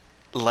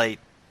light.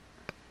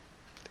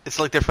 It's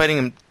like they're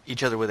fighting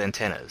each other with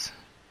antennas.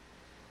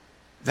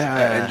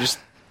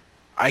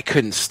 I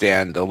couldn't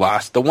stand the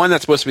one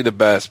that's supposed to be the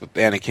best with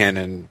Anakin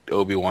and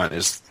Obi-Wan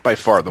is by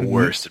far the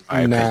worst in my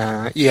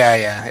opinion.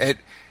 Yeah.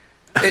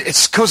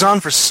 It goes on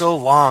for so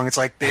long. It's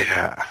like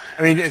Yeah.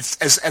 I mean, it's,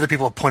 as other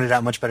people have pointed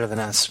out much better than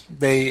us.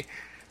 They're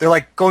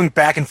like going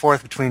back and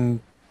forth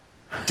between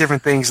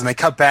different things, and they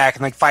cut back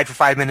and fight for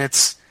 5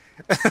 minutes,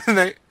 and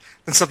then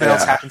something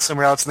else happens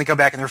somewhere else, and they come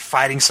back and they're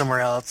fighting somewhere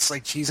else.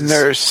 Like Jesus, And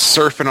they're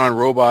surfing on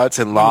robots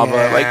and lava.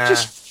 Yeah. Like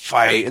just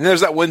fight. And there's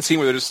that one scene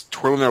where they're just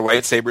twirling their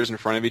lightsabers in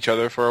front of each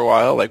other for a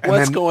while. Like And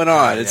what's then- going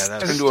on? Yeah, It's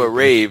that turned was into a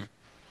rave.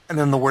 and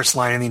then the worst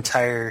line in the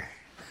entire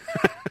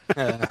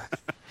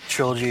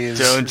trilogy is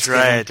Don't is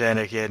try getting-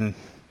 it, Anakin.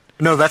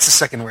 No, that's the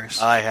second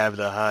worst. I have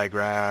the high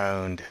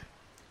ground.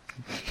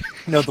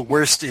 No, the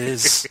worst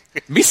is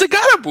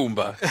Misagata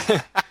Boomba.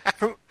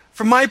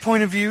 from my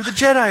point of view, the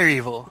Jedi are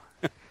evil.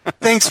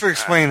 Thanks for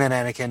explaining that,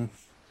 Anakin.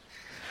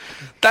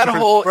 That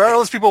whole... For all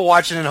those people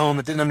watching at home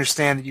that didn't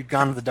understand that you'd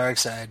gone to the dark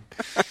side.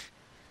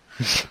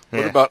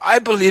 What about, I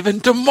believe in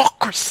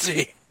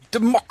democracy?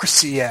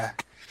 Democracy, yeah.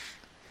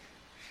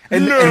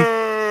 And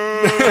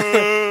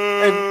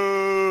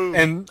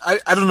I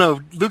don't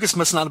know, Lucas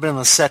must not have been on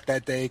the set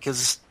that day,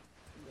 because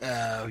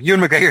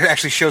Ewan McGregor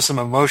actually shows some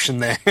emotion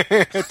there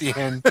at the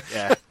end.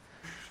 Yeah.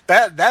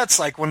 That's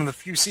like one of the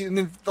few scenes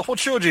in the whole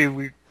trilogy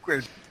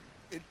where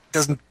it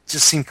doesn't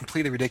just seem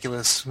completely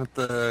ridiculous. With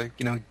the,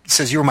 he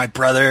says, "You were my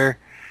brother,"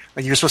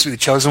 like you're supposed to be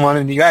the chosen one,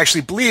 and you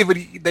actually believe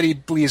that he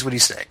believes what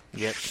he's saying.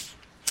 Yep.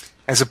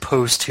 As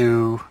opposed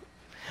to,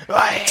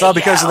 it's all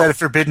because of that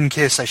forbidden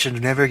kiss I should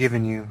have never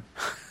given you.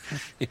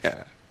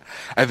 Yeah.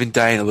 I've been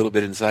dying a little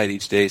bit inside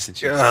each day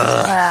since you...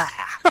 I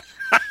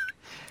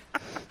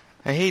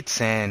hate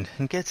sand.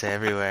 It gets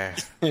everywhere.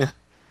 Yeah.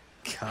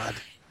 God.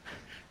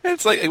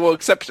 It's like, well,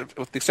 with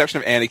the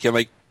exception of Anakin,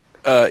 like,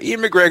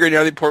 Ian McGregor and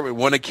Natalie Portman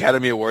won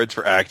Academy Awards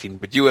for acting,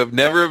 but you have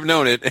never have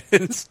known it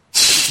in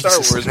Star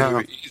Wars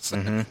movies.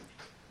 Mm-hmm.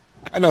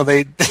 I know,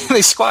 they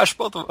squashed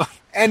both of them.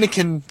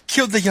 Anakin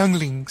killed the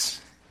younglings.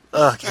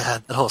 Oh,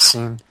 God, that whole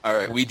scene. All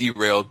right, we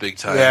derailed big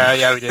time.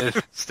 Yeah, we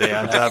did. Stay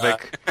on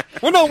topic.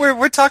 Well, no,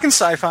 we're talking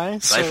sci-fi.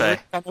 Sci-fi.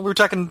 So we're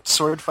talking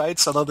sword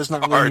fights, although there's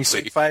not really any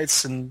sword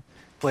fights in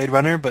Blade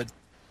Runner, but...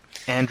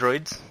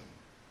 Androids.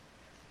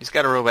 He's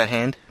got a robot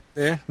hand.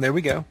 There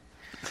we go.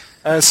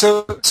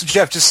 So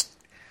Jeff, just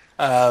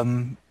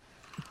to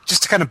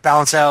kind of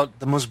balance out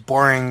the most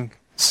boring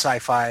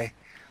sci-fi,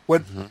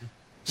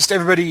 just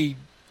everybody,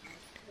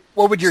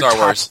 what would your Star top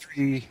Wars.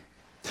 3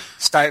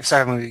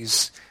 sci-fi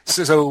movies?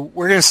 So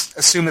we're going to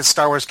assume that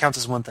Star Wars counts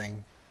as one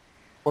thing.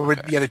 What would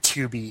the other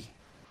 2 be?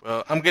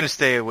 Well, I'm going to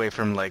stay away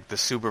from like the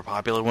super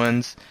popular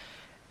ones,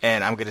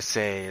 and I'm going to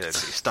say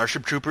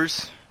Starship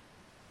Troopers.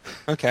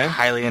 Okay.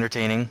 Highly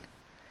entertaining.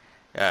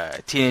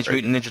 Teenage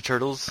Mutant Ninja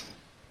Turtles.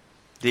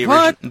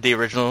 The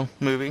original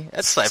movie.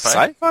 That's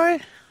sci-fi.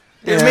 Sci-fi?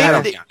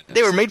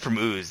 They were made from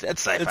ooze.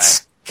 That's sci-fi.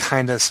 It's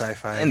kind of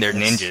sci-fi. And they're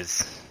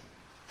ninjas.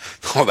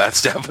 Oh,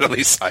 that's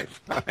definitely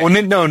sci-fi. Well,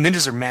 no,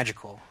 ninjas are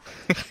magical.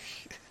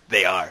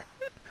 They are.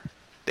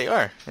 They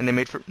are, and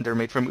they're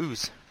made from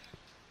ooze.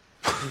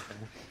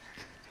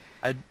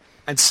 I'd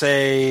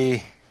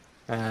say.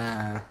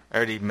 I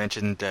already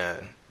mentioned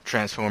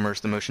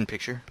Transformers: The Motion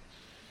Picture.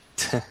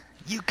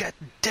 You got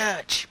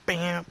Dutch.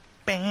 Bam,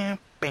 bam,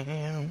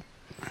 bam.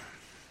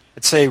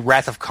 I'd say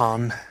Wrath of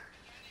Khan.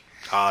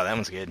 Oh, that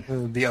one's good. It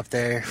would be up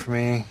there for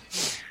me.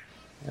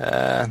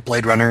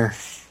 Blade Runner,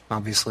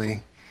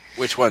 obviously.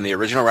 Which one? The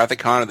original Wrath of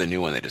Khan or the new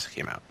one that just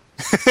came out?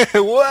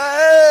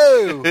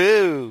 Whoa!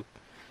 Ooh.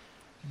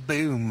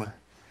 Boom.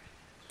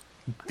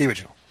 The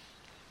original.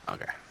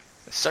 Okay.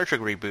 The Star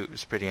Trek reboot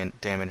was pretty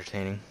damn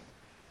entertaining.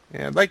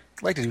 Yeah, I'd like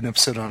to do an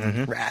episode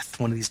on Wrath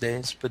one of these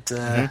days, but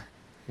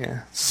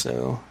yeah.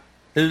 So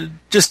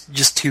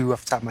just 2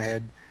 off the top of my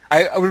head.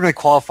 I wouldn't really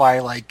qualify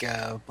like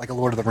a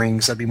Lord of the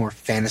Rings. That'd be more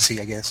fantasy,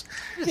 I guess.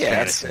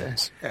 Yeah, Fantasy.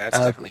 that's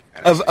definitely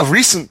fantasy. Of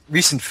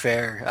recent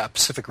fare,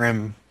 Pacific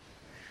Rim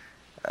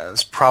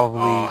is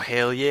probably Oh,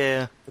 hell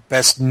yeah. the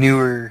best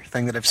newer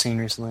thing that I've seen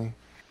recently.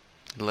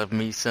 Love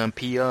me some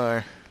PR.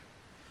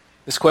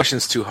 This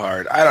question's too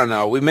hard. I don't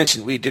know.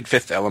 We did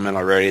Fifth Element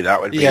already.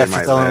 That would be Yeah, in my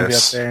Fifth Element would be up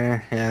list.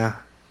 there. Yeah.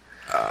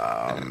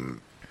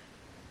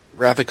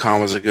 Wrath of Khan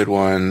was a good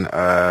one.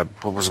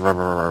 What was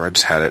I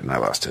just had it and I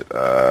lost it.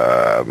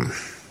 The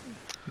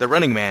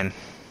Running Man.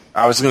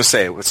 I was going to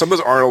say, with some of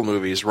those Arnold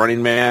movies,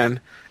 Running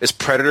Man, is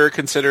Predator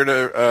considered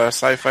a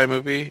sci-fi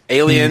movie?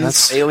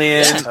 Aliens,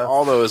 Yeah.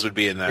 all those would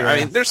be in there. Yeah. I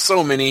mean, there's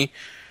so many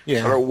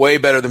Yeah. that are way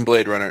better than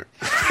Blade Runner.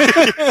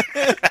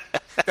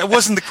 That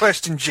wasn't the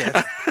question,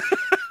 Jeff.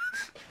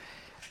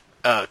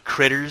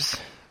 Critters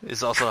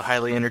is also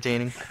highly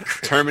entertaining.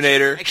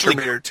 Terminator, Actually,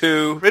 Terminator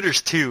 2.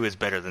 Critters 2 is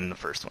better than the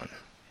first one.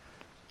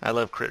 I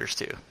love Critters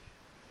 2.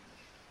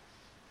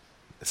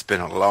 It's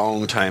been a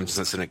long time since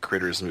I've seen a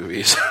Critters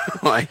movie, so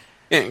I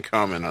can't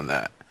comment on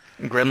that.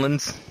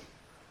 Gremlins.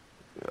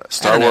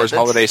 Star I don't know, Wars that's-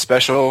 Holiday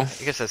Special.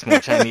 I guess that's more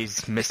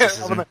Chinese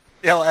mysticism.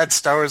 Yeah, I'll add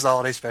Star Wars The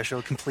Holiday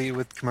Special, complete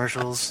with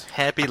commercials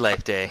Happy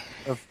Life Day.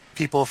 of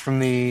people from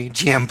the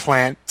GM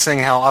plant saying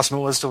how awesome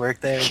it was to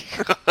work there.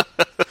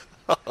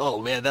 Oh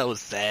man, that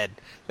was sad.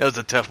 That was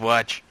a tough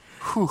watch.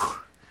 Whew.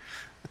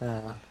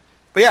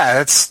 But yeah,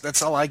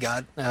 that's all I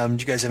got. Do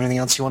you guys have anything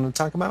else you want to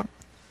talk about?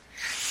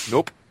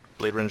 Nope.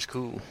 Blade Runner's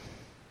cool.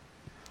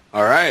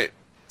 All right.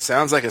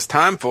 Sounds like it's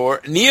time for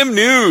Neum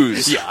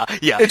News. Yeah.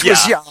 It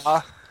was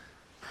yeah.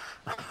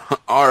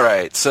 All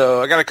right.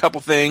 So I got a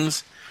couple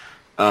things.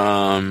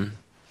 Gotham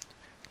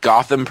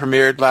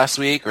premiered last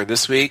week or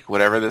this week,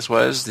 whatever this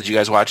was. Did you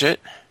guys watch it?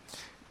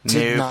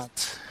 Did No.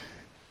 not.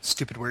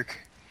 Stupid work.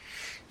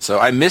 So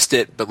I missed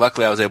it, but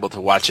luckily I was able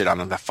to watch it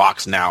on the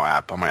Fox Now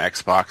app on my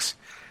Xbox.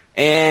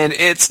 And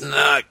it's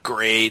not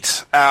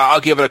great.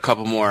 I'll give it a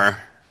couple more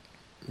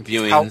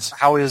viewings.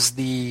 How is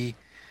the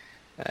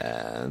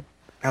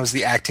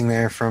acting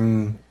there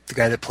from the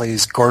guy that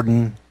plays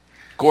Gordon?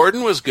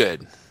 Gordon was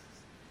good.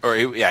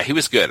 he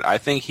was good. I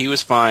think he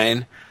was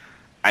fine.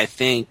 I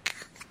think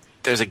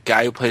there's a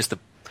guy who plays the...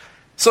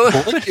 So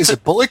Bullock? Is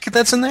it Bullock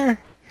that's in there?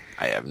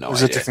 I have no Or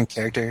is idea. it a different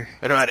character?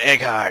 What about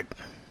Eckhart?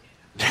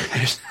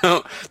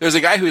 There's a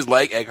guy who's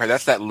like Eckhart.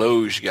 That's that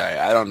Loge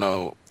guy. I don't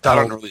know. I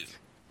don't really...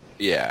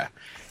 Yeah.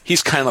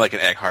 He's kind of like an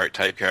Eckhart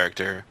type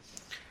character.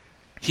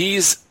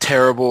 He's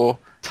terrible.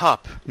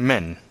 Top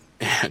men.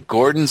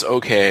 Gordon's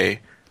okay.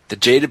 The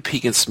Jada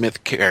Pinkett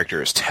Smith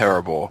character is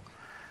terrible.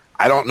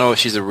 I don't know if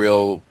she's a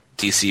real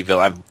DC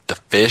villain. The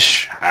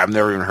Fish. I've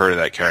never even heard of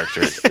that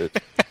character.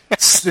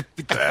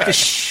 Slippy the Bad.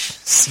 fish.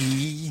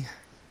 See?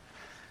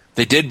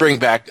 They did bring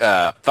back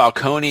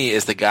Falcone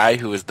is the guy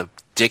who was the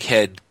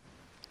dickhead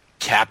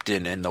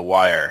captain in The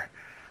Wire.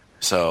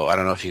 So I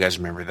don't know if you guys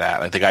remember that.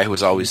 Like the guy who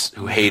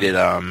hated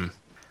Axel.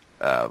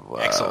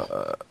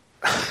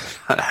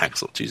 not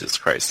Axel, Jesus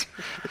Christ.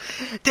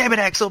 Damn it,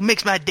 Axel,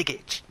 makes my dick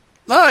itch.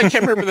 No, I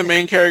can't remember the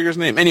main character's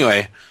name.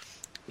 Anyway,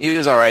 he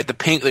was alright. The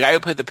guy who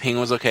played the Penguin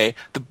was okay.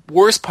 The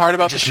worst part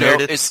about the Just show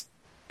nerded. is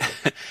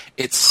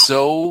it's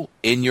so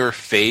in your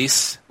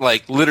face.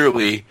 Like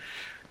literally,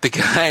 the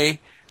guy,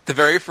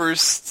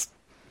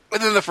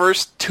 within the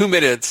first 2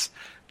 minutes,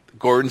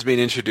 Gordon's being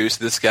introduced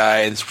to this guy,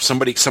 and some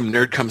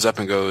nerd comes up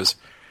and goes,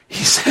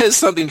 he says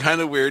something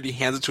kind of weird. He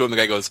hands it to him. The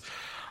guy goes,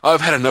 "Oh,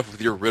 I've had enough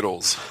with your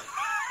riddles."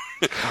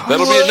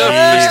 That'll be enough,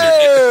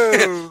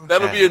 Mr.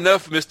 That'll be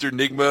enough, Mr.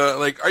 Nigma.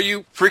 Like, are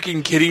you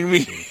freaking kidding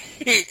me?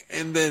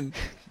 And then,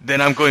 Then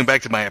I'm going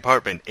back to my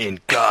apartment in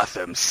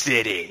Gotham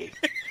City.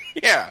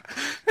 yeah.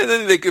 And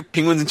then the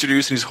Penguin's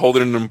introduced, and he's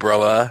holding an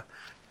umbrella.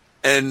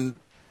 And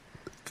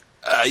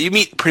you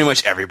meet pretty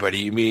much everybody.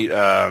 You meet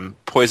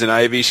Poison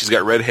Ivy. She's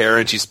got red hair,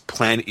 and she's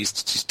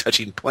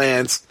touching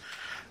plants.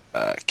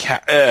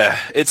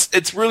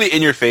 It's really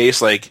in your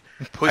face. Like,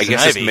 Poison I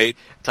guess Ivy. it's made...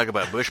 Talk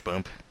about bush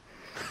bump.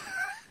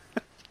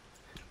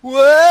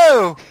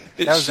 Whoa!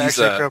 That was She's,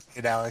 actually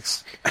appropriate,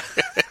 Alex.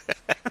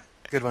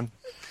 Good one.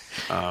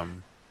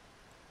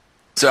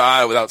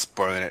 So without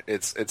spoiling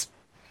it,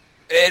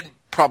 it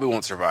probably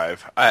won't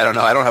survive. I don't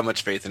know. I don't have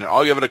much faith in it.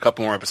 I'll give it a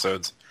couple more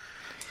episodes.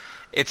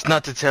 It's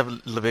not the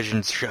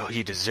television show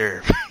you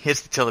deserve.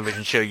 It's the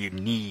television show you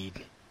need.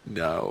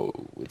 No,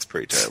 it's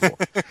pretty terrible.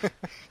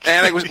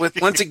 And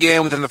once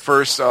again, within the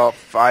first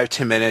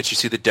 5-10 minutes, you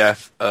see the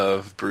death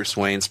of Bruce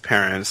Wayne's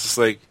parents. It's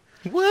like,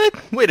 What?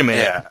 Wait a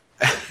minute. yeah.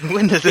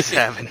 When does this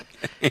happen?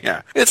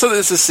 Yeah. It's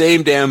the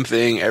same damn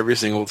thing every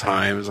single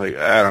time. It's like,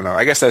 I don't know.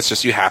 I guess that's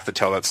just, you have to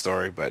tell that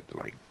story, but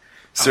like,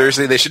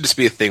 seriously, they should just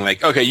be a thing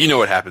like, okay, you know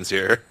what happens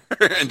here,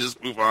 and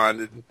just move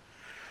on.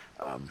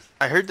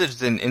 I heard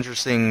there's an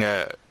interesting,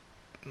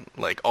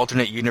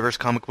 alternate universe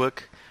comic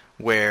book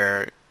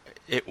where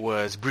it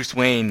was Bruce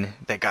Wayne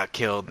that got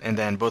killed, and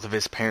then both of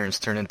his parents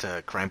turned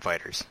into crime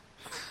fighters.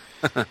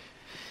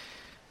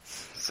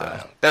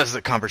 So that was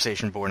the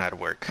conversation born out of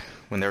work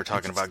when they were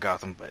talking about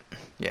Gotham. But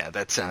yeah,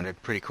 that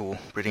sounded pretty cool,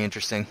 pretty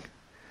interesting.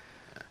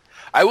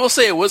 I will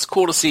say it was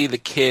cool to see the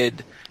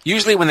kid.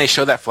 Usually when they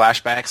show that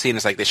flashback scene,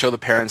 it's like they show the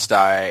parents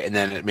die, and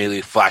then it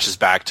immediately flashes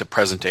back to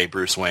present-day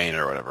Bruce Wayne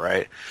or whatever,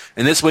 right?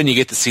 And this one, you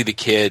get to see the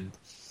kid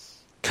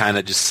kind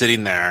of just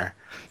sitting there.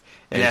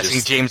 And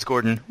asking James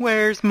Gordon,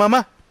 "Where's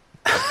Mama?"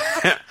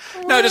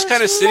 No, just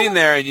kind of sitting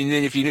there, and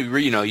then if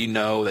you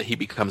know that he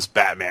becomes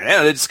Batman.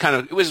 And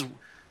it was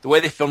the way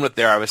they filmed it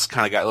there. I was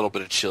kind of got a little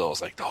bit of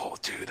chills, like, oh,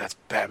 dude, that's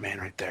Batman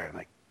right there. And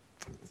like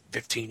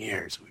 15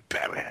 years, we'll be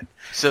Batman.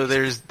 So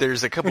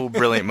there's a couple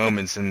brilliant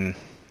moments in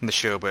the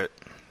show, but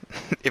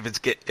if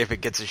it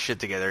gets its shit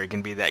together, it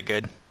can be that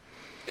good.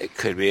 It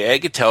could be. I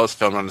could tell it's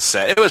filmed on the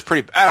set. It was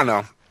pretty. I don't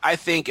know. I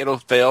think it'll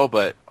fail,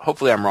 but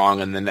hopefully I'm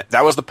wrong. And then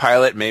that was the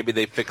pilot. Maybe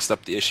they fixed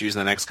up the issues in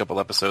the next couple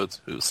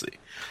episodes. We'll see.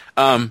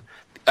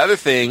 Other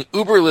thing,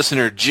 Uber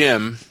listener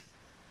Jim,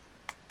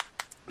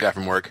 guy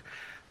from work,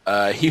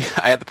 I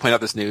had to point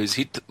out this news.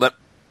 He let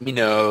me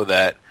know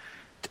that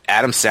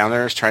Adam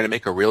Sandler is trying to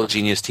make a Real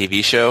Genius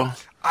TV show.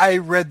 I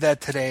read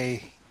that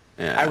today.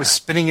 Yeah. I was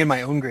spinning in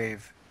my own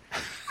grave.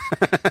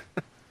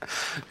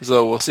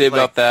 So we'll see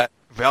about that.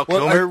 Val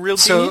Well, Kilmer, Real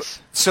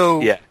Genius?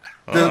 So Yeah.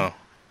 Oh.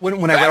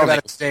 when I I read don't about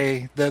it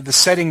think- today, the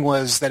setting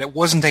was that it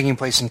wasn't taking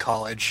place in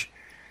college.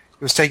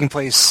 It was taking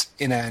place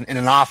in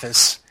an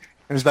office.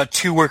 It was about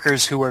two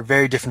workers who were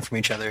very different from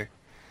each other.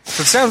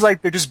 So it sounds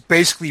like they're just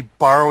basically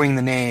borrowing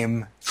the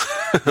name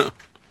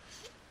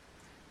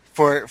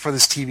for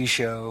this TV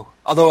show.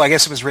 Although I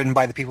guess it was written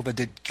by the people that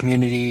did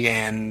Community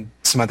and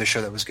some other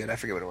show that was good. I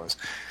forget what it was.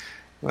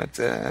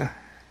 But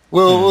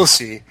we'll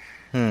see.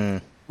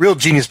 Real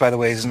Genius, by the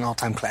way, is an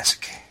all-time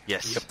classic.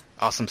 Yes.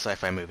 Awesome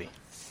sci-fi movie.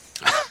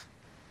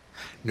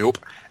 Nope.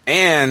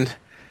 And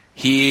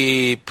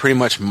he pretty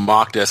much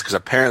mocked us because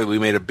apparently we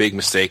made a big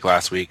mistake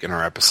last week in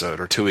our episode,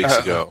 or 2 weeks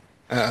ago.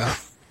 About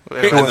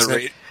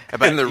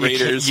And the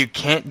Raiders. You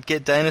can't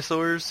get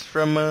dinosaurs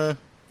from...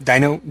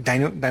 Dino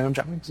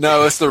Johnny?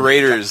 No, it's the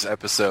Raiders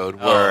episode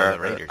Oh, where the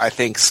Raiders. I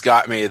think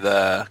Scott made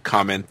the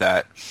comment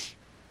that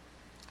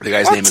The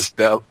guy's What? name is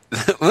Bel.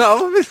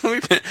 No, let me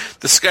finish.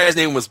 This guy's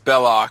name was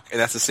Belloc, and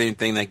that's the same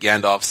thing that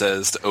Gandalf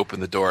says to open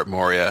the door at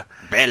Moria.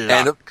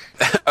 Belloc.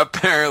 And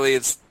apparently,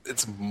 it's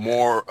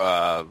more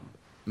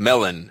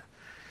Melon.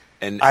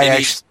 And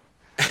I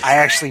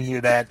actually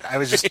knew that. I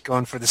was just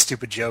going for the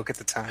stupid joke at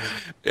the time.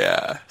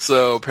 yeah.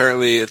 So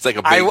apparently, it's like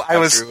a big. I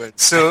was druid.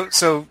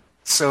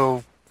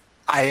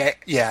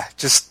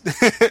 just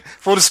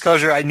full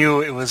disclosure. I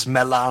knew it was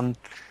Melon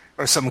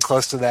or something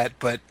close to that,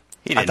 but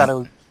He I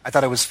didn't.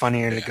 thought it was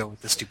funnier to go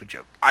with the stupid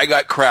joke. I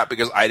got crap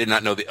because I did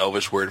not know the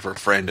Elvish word for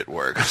friend at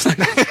work. I was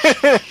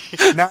like,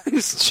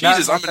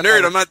 Jesus, I'm a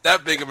nerd. I'm not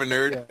that big of a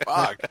nerd. Yeah.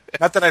 Fuck.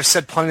 Not that I've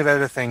said plenty of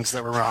other things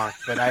that were wrong,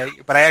 but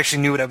I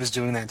actually knew what I was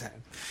doing that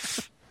time.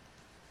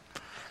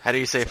 How do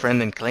you say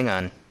friend in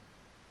Klingon?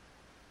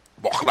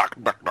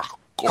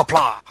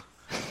 Kapla.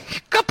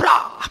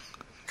 Kapla!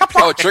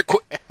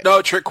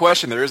 Oh, trick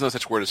question. There is no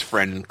such word as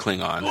friend in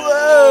Klingon.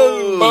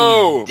 Whoa!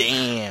 Boom.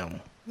 Damn.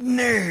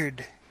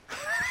 Nerd.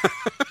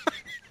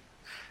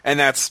 And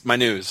that's my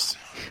news.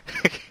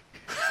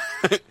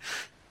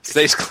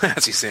 Stays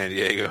classy, San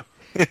Diego.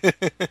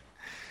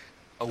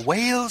 A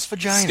whale's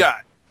vagina.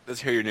 Scott,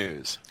 let's hear your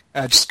news.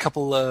 Just a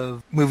couple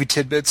of movie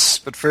tidbits,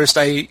 but first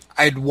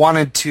I'd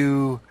wanted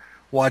to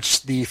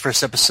watch the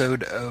first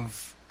episode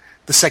of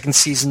the second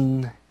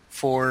season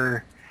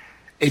for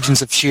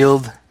Agents of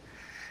S.H.I.E.L.D.,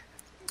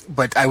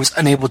 but I was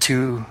unable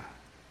to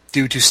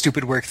due to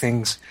stupid work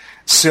things.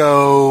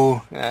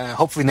 So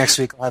hopefully next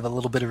week I'll have a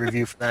little bit of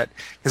review for that,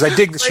 because I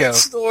dig the show. Great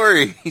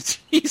story.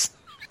 Jeez.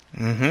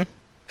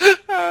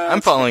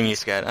 I'm following you,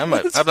 Scott. I'm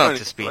up funny.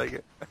 to speed. Like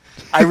it.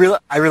 I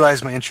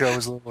realized my intro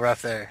was a little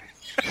rough there.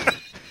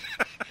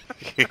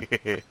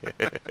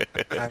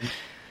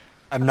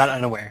 I'm not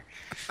unaware.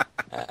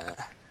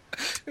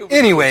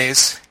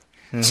 Anyways,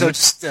 so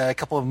just a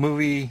couple of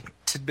movie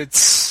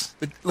tidbits.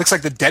 It looks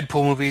like the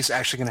Deadpool movie is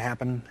actually going to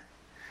happen.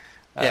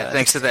 Yeah,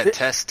 thanks to that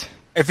test.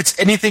 If it's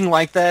anything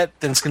like that,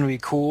 then it's going to be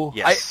cool.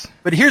 Yes.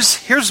 But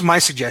here's my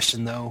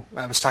suggestion, though.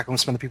 I was talking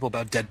with some other people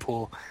about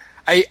Deadpool.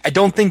 I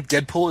don't think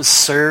Deadpool is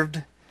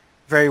served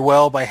very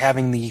well by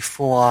having the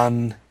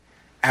full-on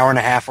hour and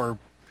a half or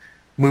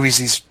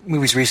these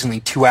movies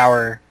recently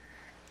 2-hour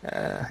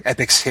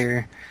epics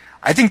here.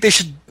 I think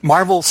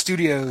Marvel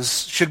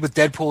Studios should with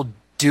Deadpool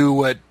do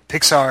what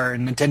Pixar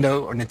and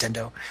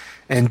Nintendo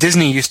and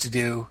Disney used to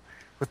do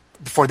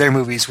before their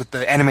movies with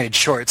the animated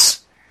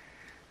shorts.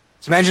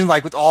 So imagine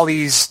like with all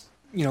these,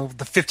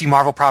 the 50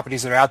 Marvel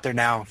properties that are out there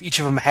now, if each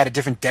of them had a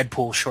different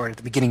Deadpool short at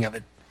the beginning of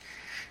it.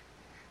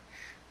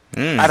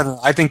 I don't know.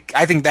 I think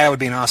that would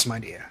be an awesome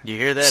idea. You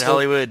hear that,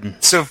 Hollywood?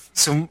 So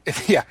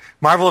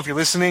Marvel, if you're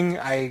listening,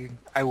 I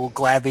will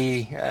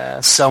gladly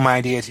sell my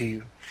idea to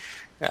you.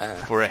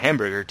 For a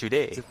hamburger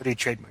today. Somebody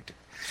trademarked it.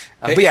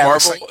 Hey, but yeah,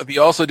 Marvel, if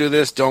you also do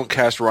this, don't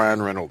cast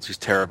Ryan Reynolds. He's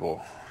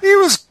terrible. he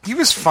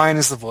was fine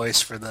as the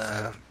voice for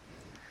the.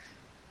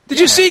 Did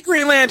you see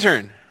Green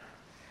Lantern?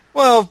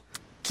 Well,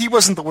 he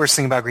wasn't the worst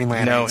thing about Green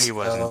Lantern. No, he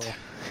wasn't.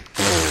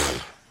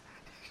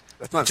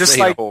 That's not Just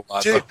saying like a whole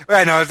lot.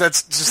 I know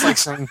that's just like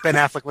saying Ben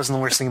Affleck wasn't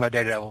the worst thing about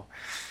Daredevil.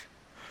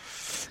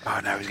 Oh,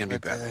 now he's gonna be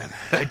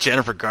Batman.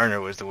 Jennifer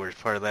Garner was the worst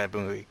part of that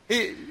movie.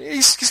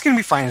 He's going to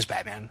be fine as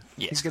Batman.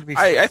 Yeah. He's going to be.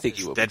 Fine. I think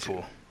he will. be,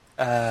 Deadpool.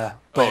 But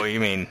Oh, you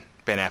mean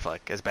Ben Affleck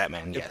as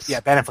Batman? Yes. yeah,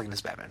 Ben Affleck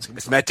as Batman.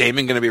 Is Matt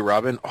Damon gonna be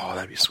Robin? Oh,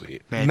 that'd be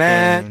sweet. Matt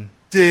Damon.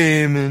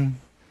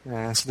 Damon.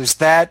 So there's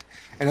that,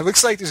 and it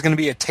looks like there's going to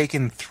be a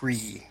Taken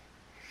 3.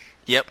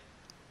 Yep.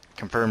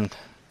 Confirmed.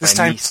 This by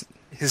time, Neeson.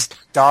 his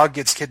dog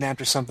gets kidnapped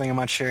or something. I'm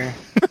not sure.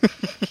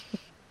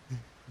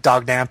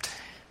 Dog napped.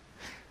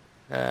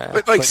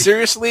 But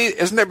seriously,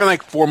 isn't there been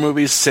like 4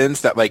 movies since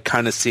that like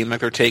kind of seem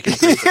like they're taking?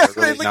 Yeah, But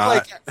they they're really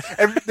look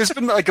not. there's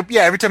been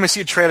every time I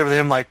see a trailer with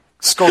him like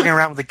skulking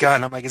around with a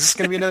gun, I'm like, is this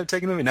going to be another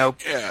Taken movie? Nope.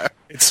 Yeah.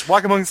 It's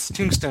Walk Among the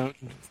Tombstones,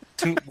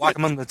 Walk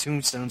Among the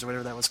Tombstones, or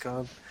whatever that was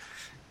called.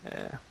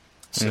 Yeah.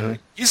 So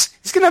he's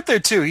getting up there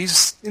too.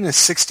 He's in his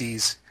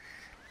 60s.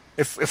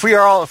 If we're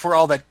all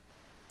that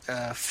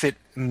fit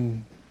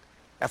and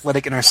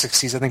athletic in our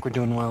 60s, I think we're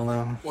doing well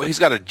though. Well, he's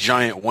got a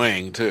giant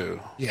wing too.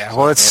 Yeah.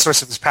 Well, it's the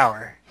source of his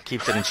power.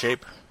 Keeps it in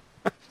shape.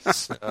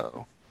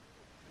 So,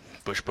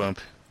 Bush bump.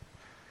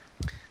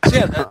 so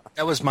yeah,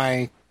 that was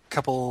my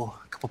couple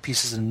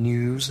pieces of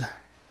news.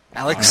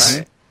 Alex. All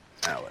right.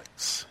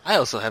 Alex. I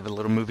also have a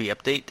little movie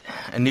update.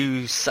 A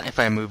new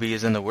sci-fi movie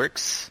is in the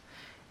works,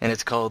 and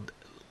it's called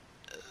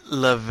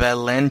La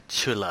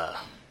Valentula.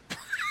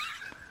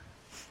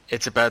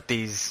 It's about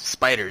these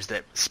spiders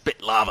that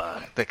spit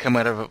lava that come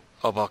out of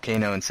a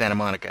volcano in Santa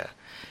Monica.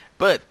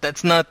 But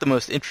that's not the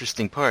most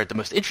interesting part. The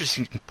most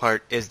interesting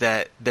part is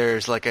that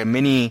there's like a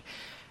mini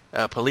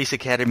Police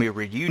Academy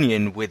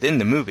reunion within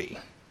the movie.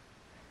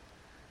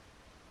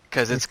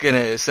 Because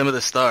some of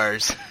the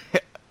stars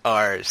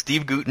are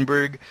Steve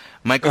Guttenberg,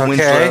 Michael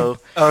Winslow,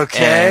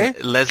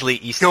 and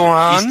Leslie Go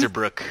on.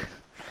 Easterbrook.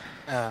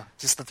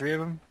 Just the three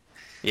of them.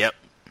 Yep.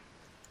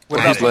 What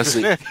Who's about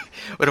Leslie?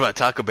 What about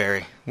Taco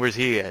Berry? Where's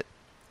he at?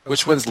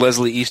 Which one's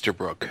Leslie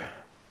Easterbrook?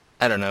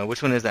 I don't know.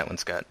 Which one is that one,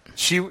 Scott?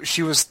 She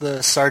was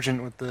the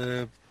sergeant with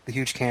the The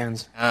huge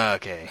cans.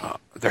 Okay.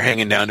 They're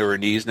hanging down to her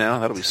knees now.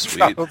 That'll be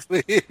sweet.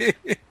 Probably.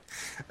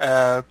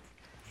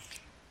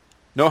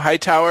 No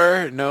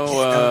Hightower. No.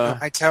 No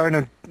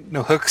Hightower.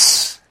 No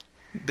Hooks.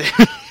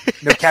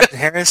 No Captain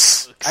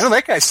Harris. I know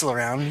that guy's still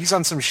around. He's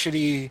on some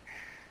shitty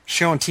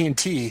show on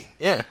TNT.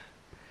 Yeah.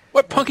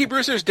 What? Punky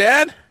Brewster's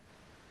dad?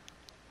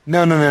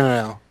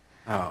 No.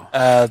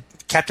 Oh.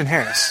 Captain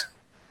Harris.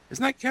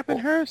 Isn't that Captain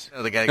Harris?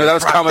 Oh, the guy No, that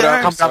was Proctor.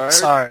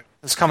 Commandant.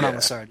 It's coming out Yeah.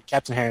 with Sard.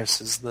 Captain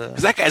Harris is the...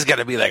 Because that guy's got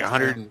to be like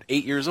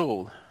 108 years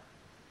old.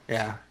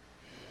 Yeah.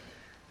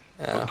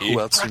 Okay. Who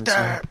else? is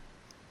there?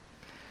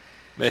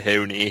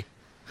 Mahoney.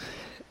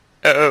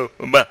 Oh,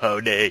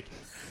 Mahoney.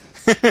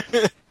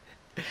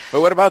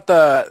 But what about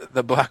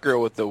the black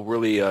girl with the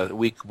really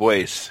weak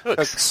voice?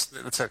 Hooks.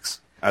 That's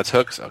Hooks. That's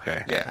Hooks?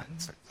 Okay. Yeah.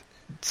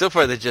 So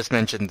far, they just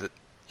mentioned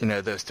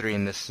that, those three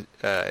in this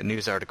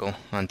news article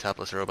on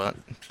Topless Robot,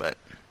 but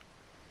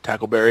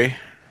Tackleberry.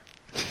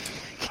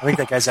 I think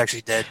that guy's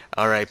actually dead.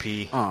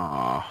 R.I.P.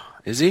 Aw.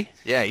 Is he?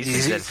 Yeah,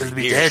 he's been dead for to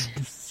be years.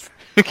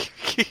 dead.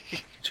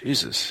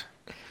 Jesus.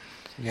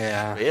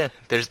 Yeah. Yeah,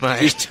 there's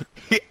my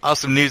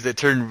awesome news that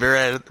turned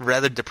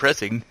rather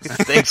depressing.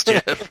 Thanks,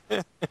 Jeff.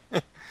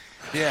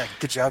 Yeah.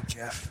 Good job,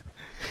 Jeff.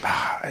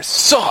 I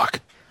suck.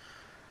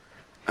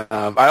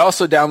 I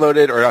also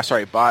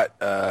bought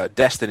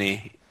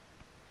Destiny,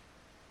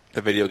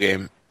 the video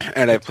game,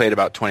 and I played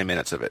about 20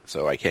 minutes of it,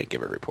 so I can't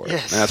give a report.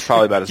 Yes. And that's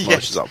probably about as much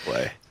Yes. as I'll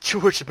play.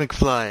 George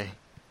McFly,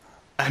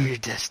 I'm your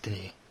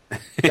destiny.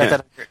 You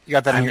got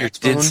that on I'm your your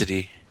Xbone?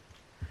 density.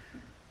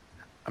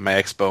 On my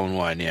Xbone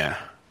One, yeah.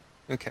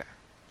 Okay.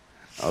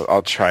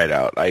 I'll try it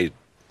out. I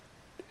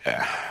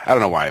don't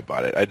know why I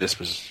bought it. I just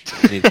was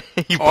You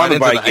I bought wanted to into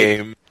buy the a hype.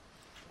 game.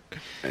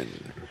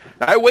 And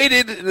I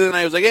waited, and then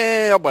I was like,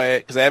 I'll buy it,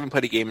 because I haven't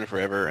played a game in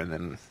forever, and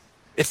then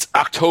it's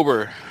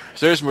October,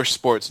 so there's more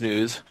sports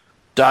news.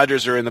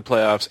 Dodgers are in the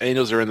playoffs.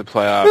 Angels are in the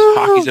playoffs.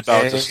 Hockey's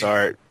about to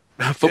start.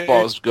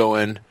 Football's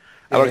going.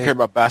 I don't care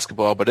about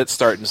basketball, but it's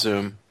starting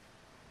soon.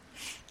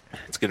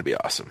 It's going to be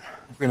awesome.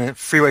 We're gonna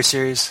Freeway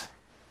Series.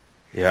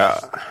 Yeah.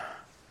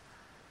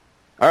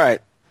 All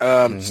right.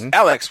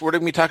 Alex, what are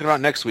we going to be talking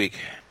about next week?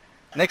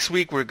 Next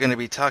week, we're going to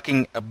be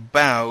talking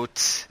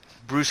about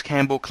Bruce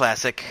Campbell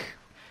Classic,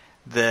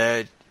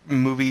 the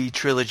movie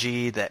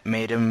trilogy that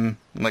made him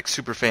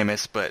super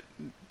famous, but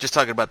just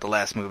talking about the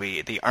last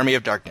movie, The Army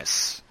of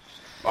Darkness.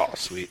 Oh,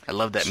 sweet. I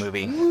love that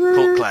movie.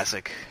 Cult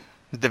classic.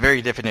 The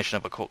very definition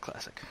of a cult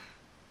classic.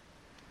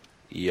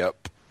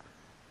 Yep.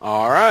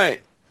 All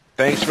right.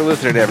 Thanks for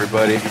listening,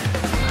 everybody.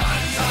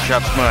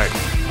 Shop smart.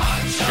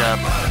 Shop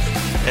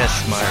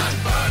S-smart.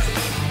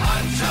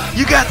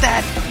 You got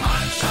that!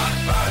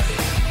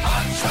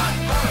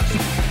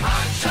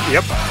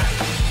 Yep.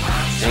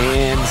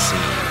 And see.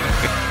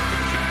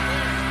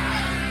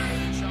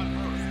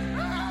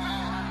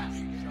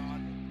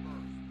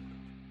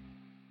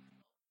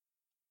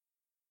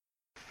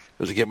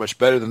 Does it get much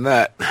better than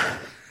that?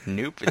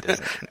 Nope, it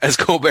doesn't. As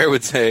Colbert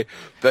would say,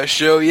 best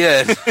show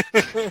yet.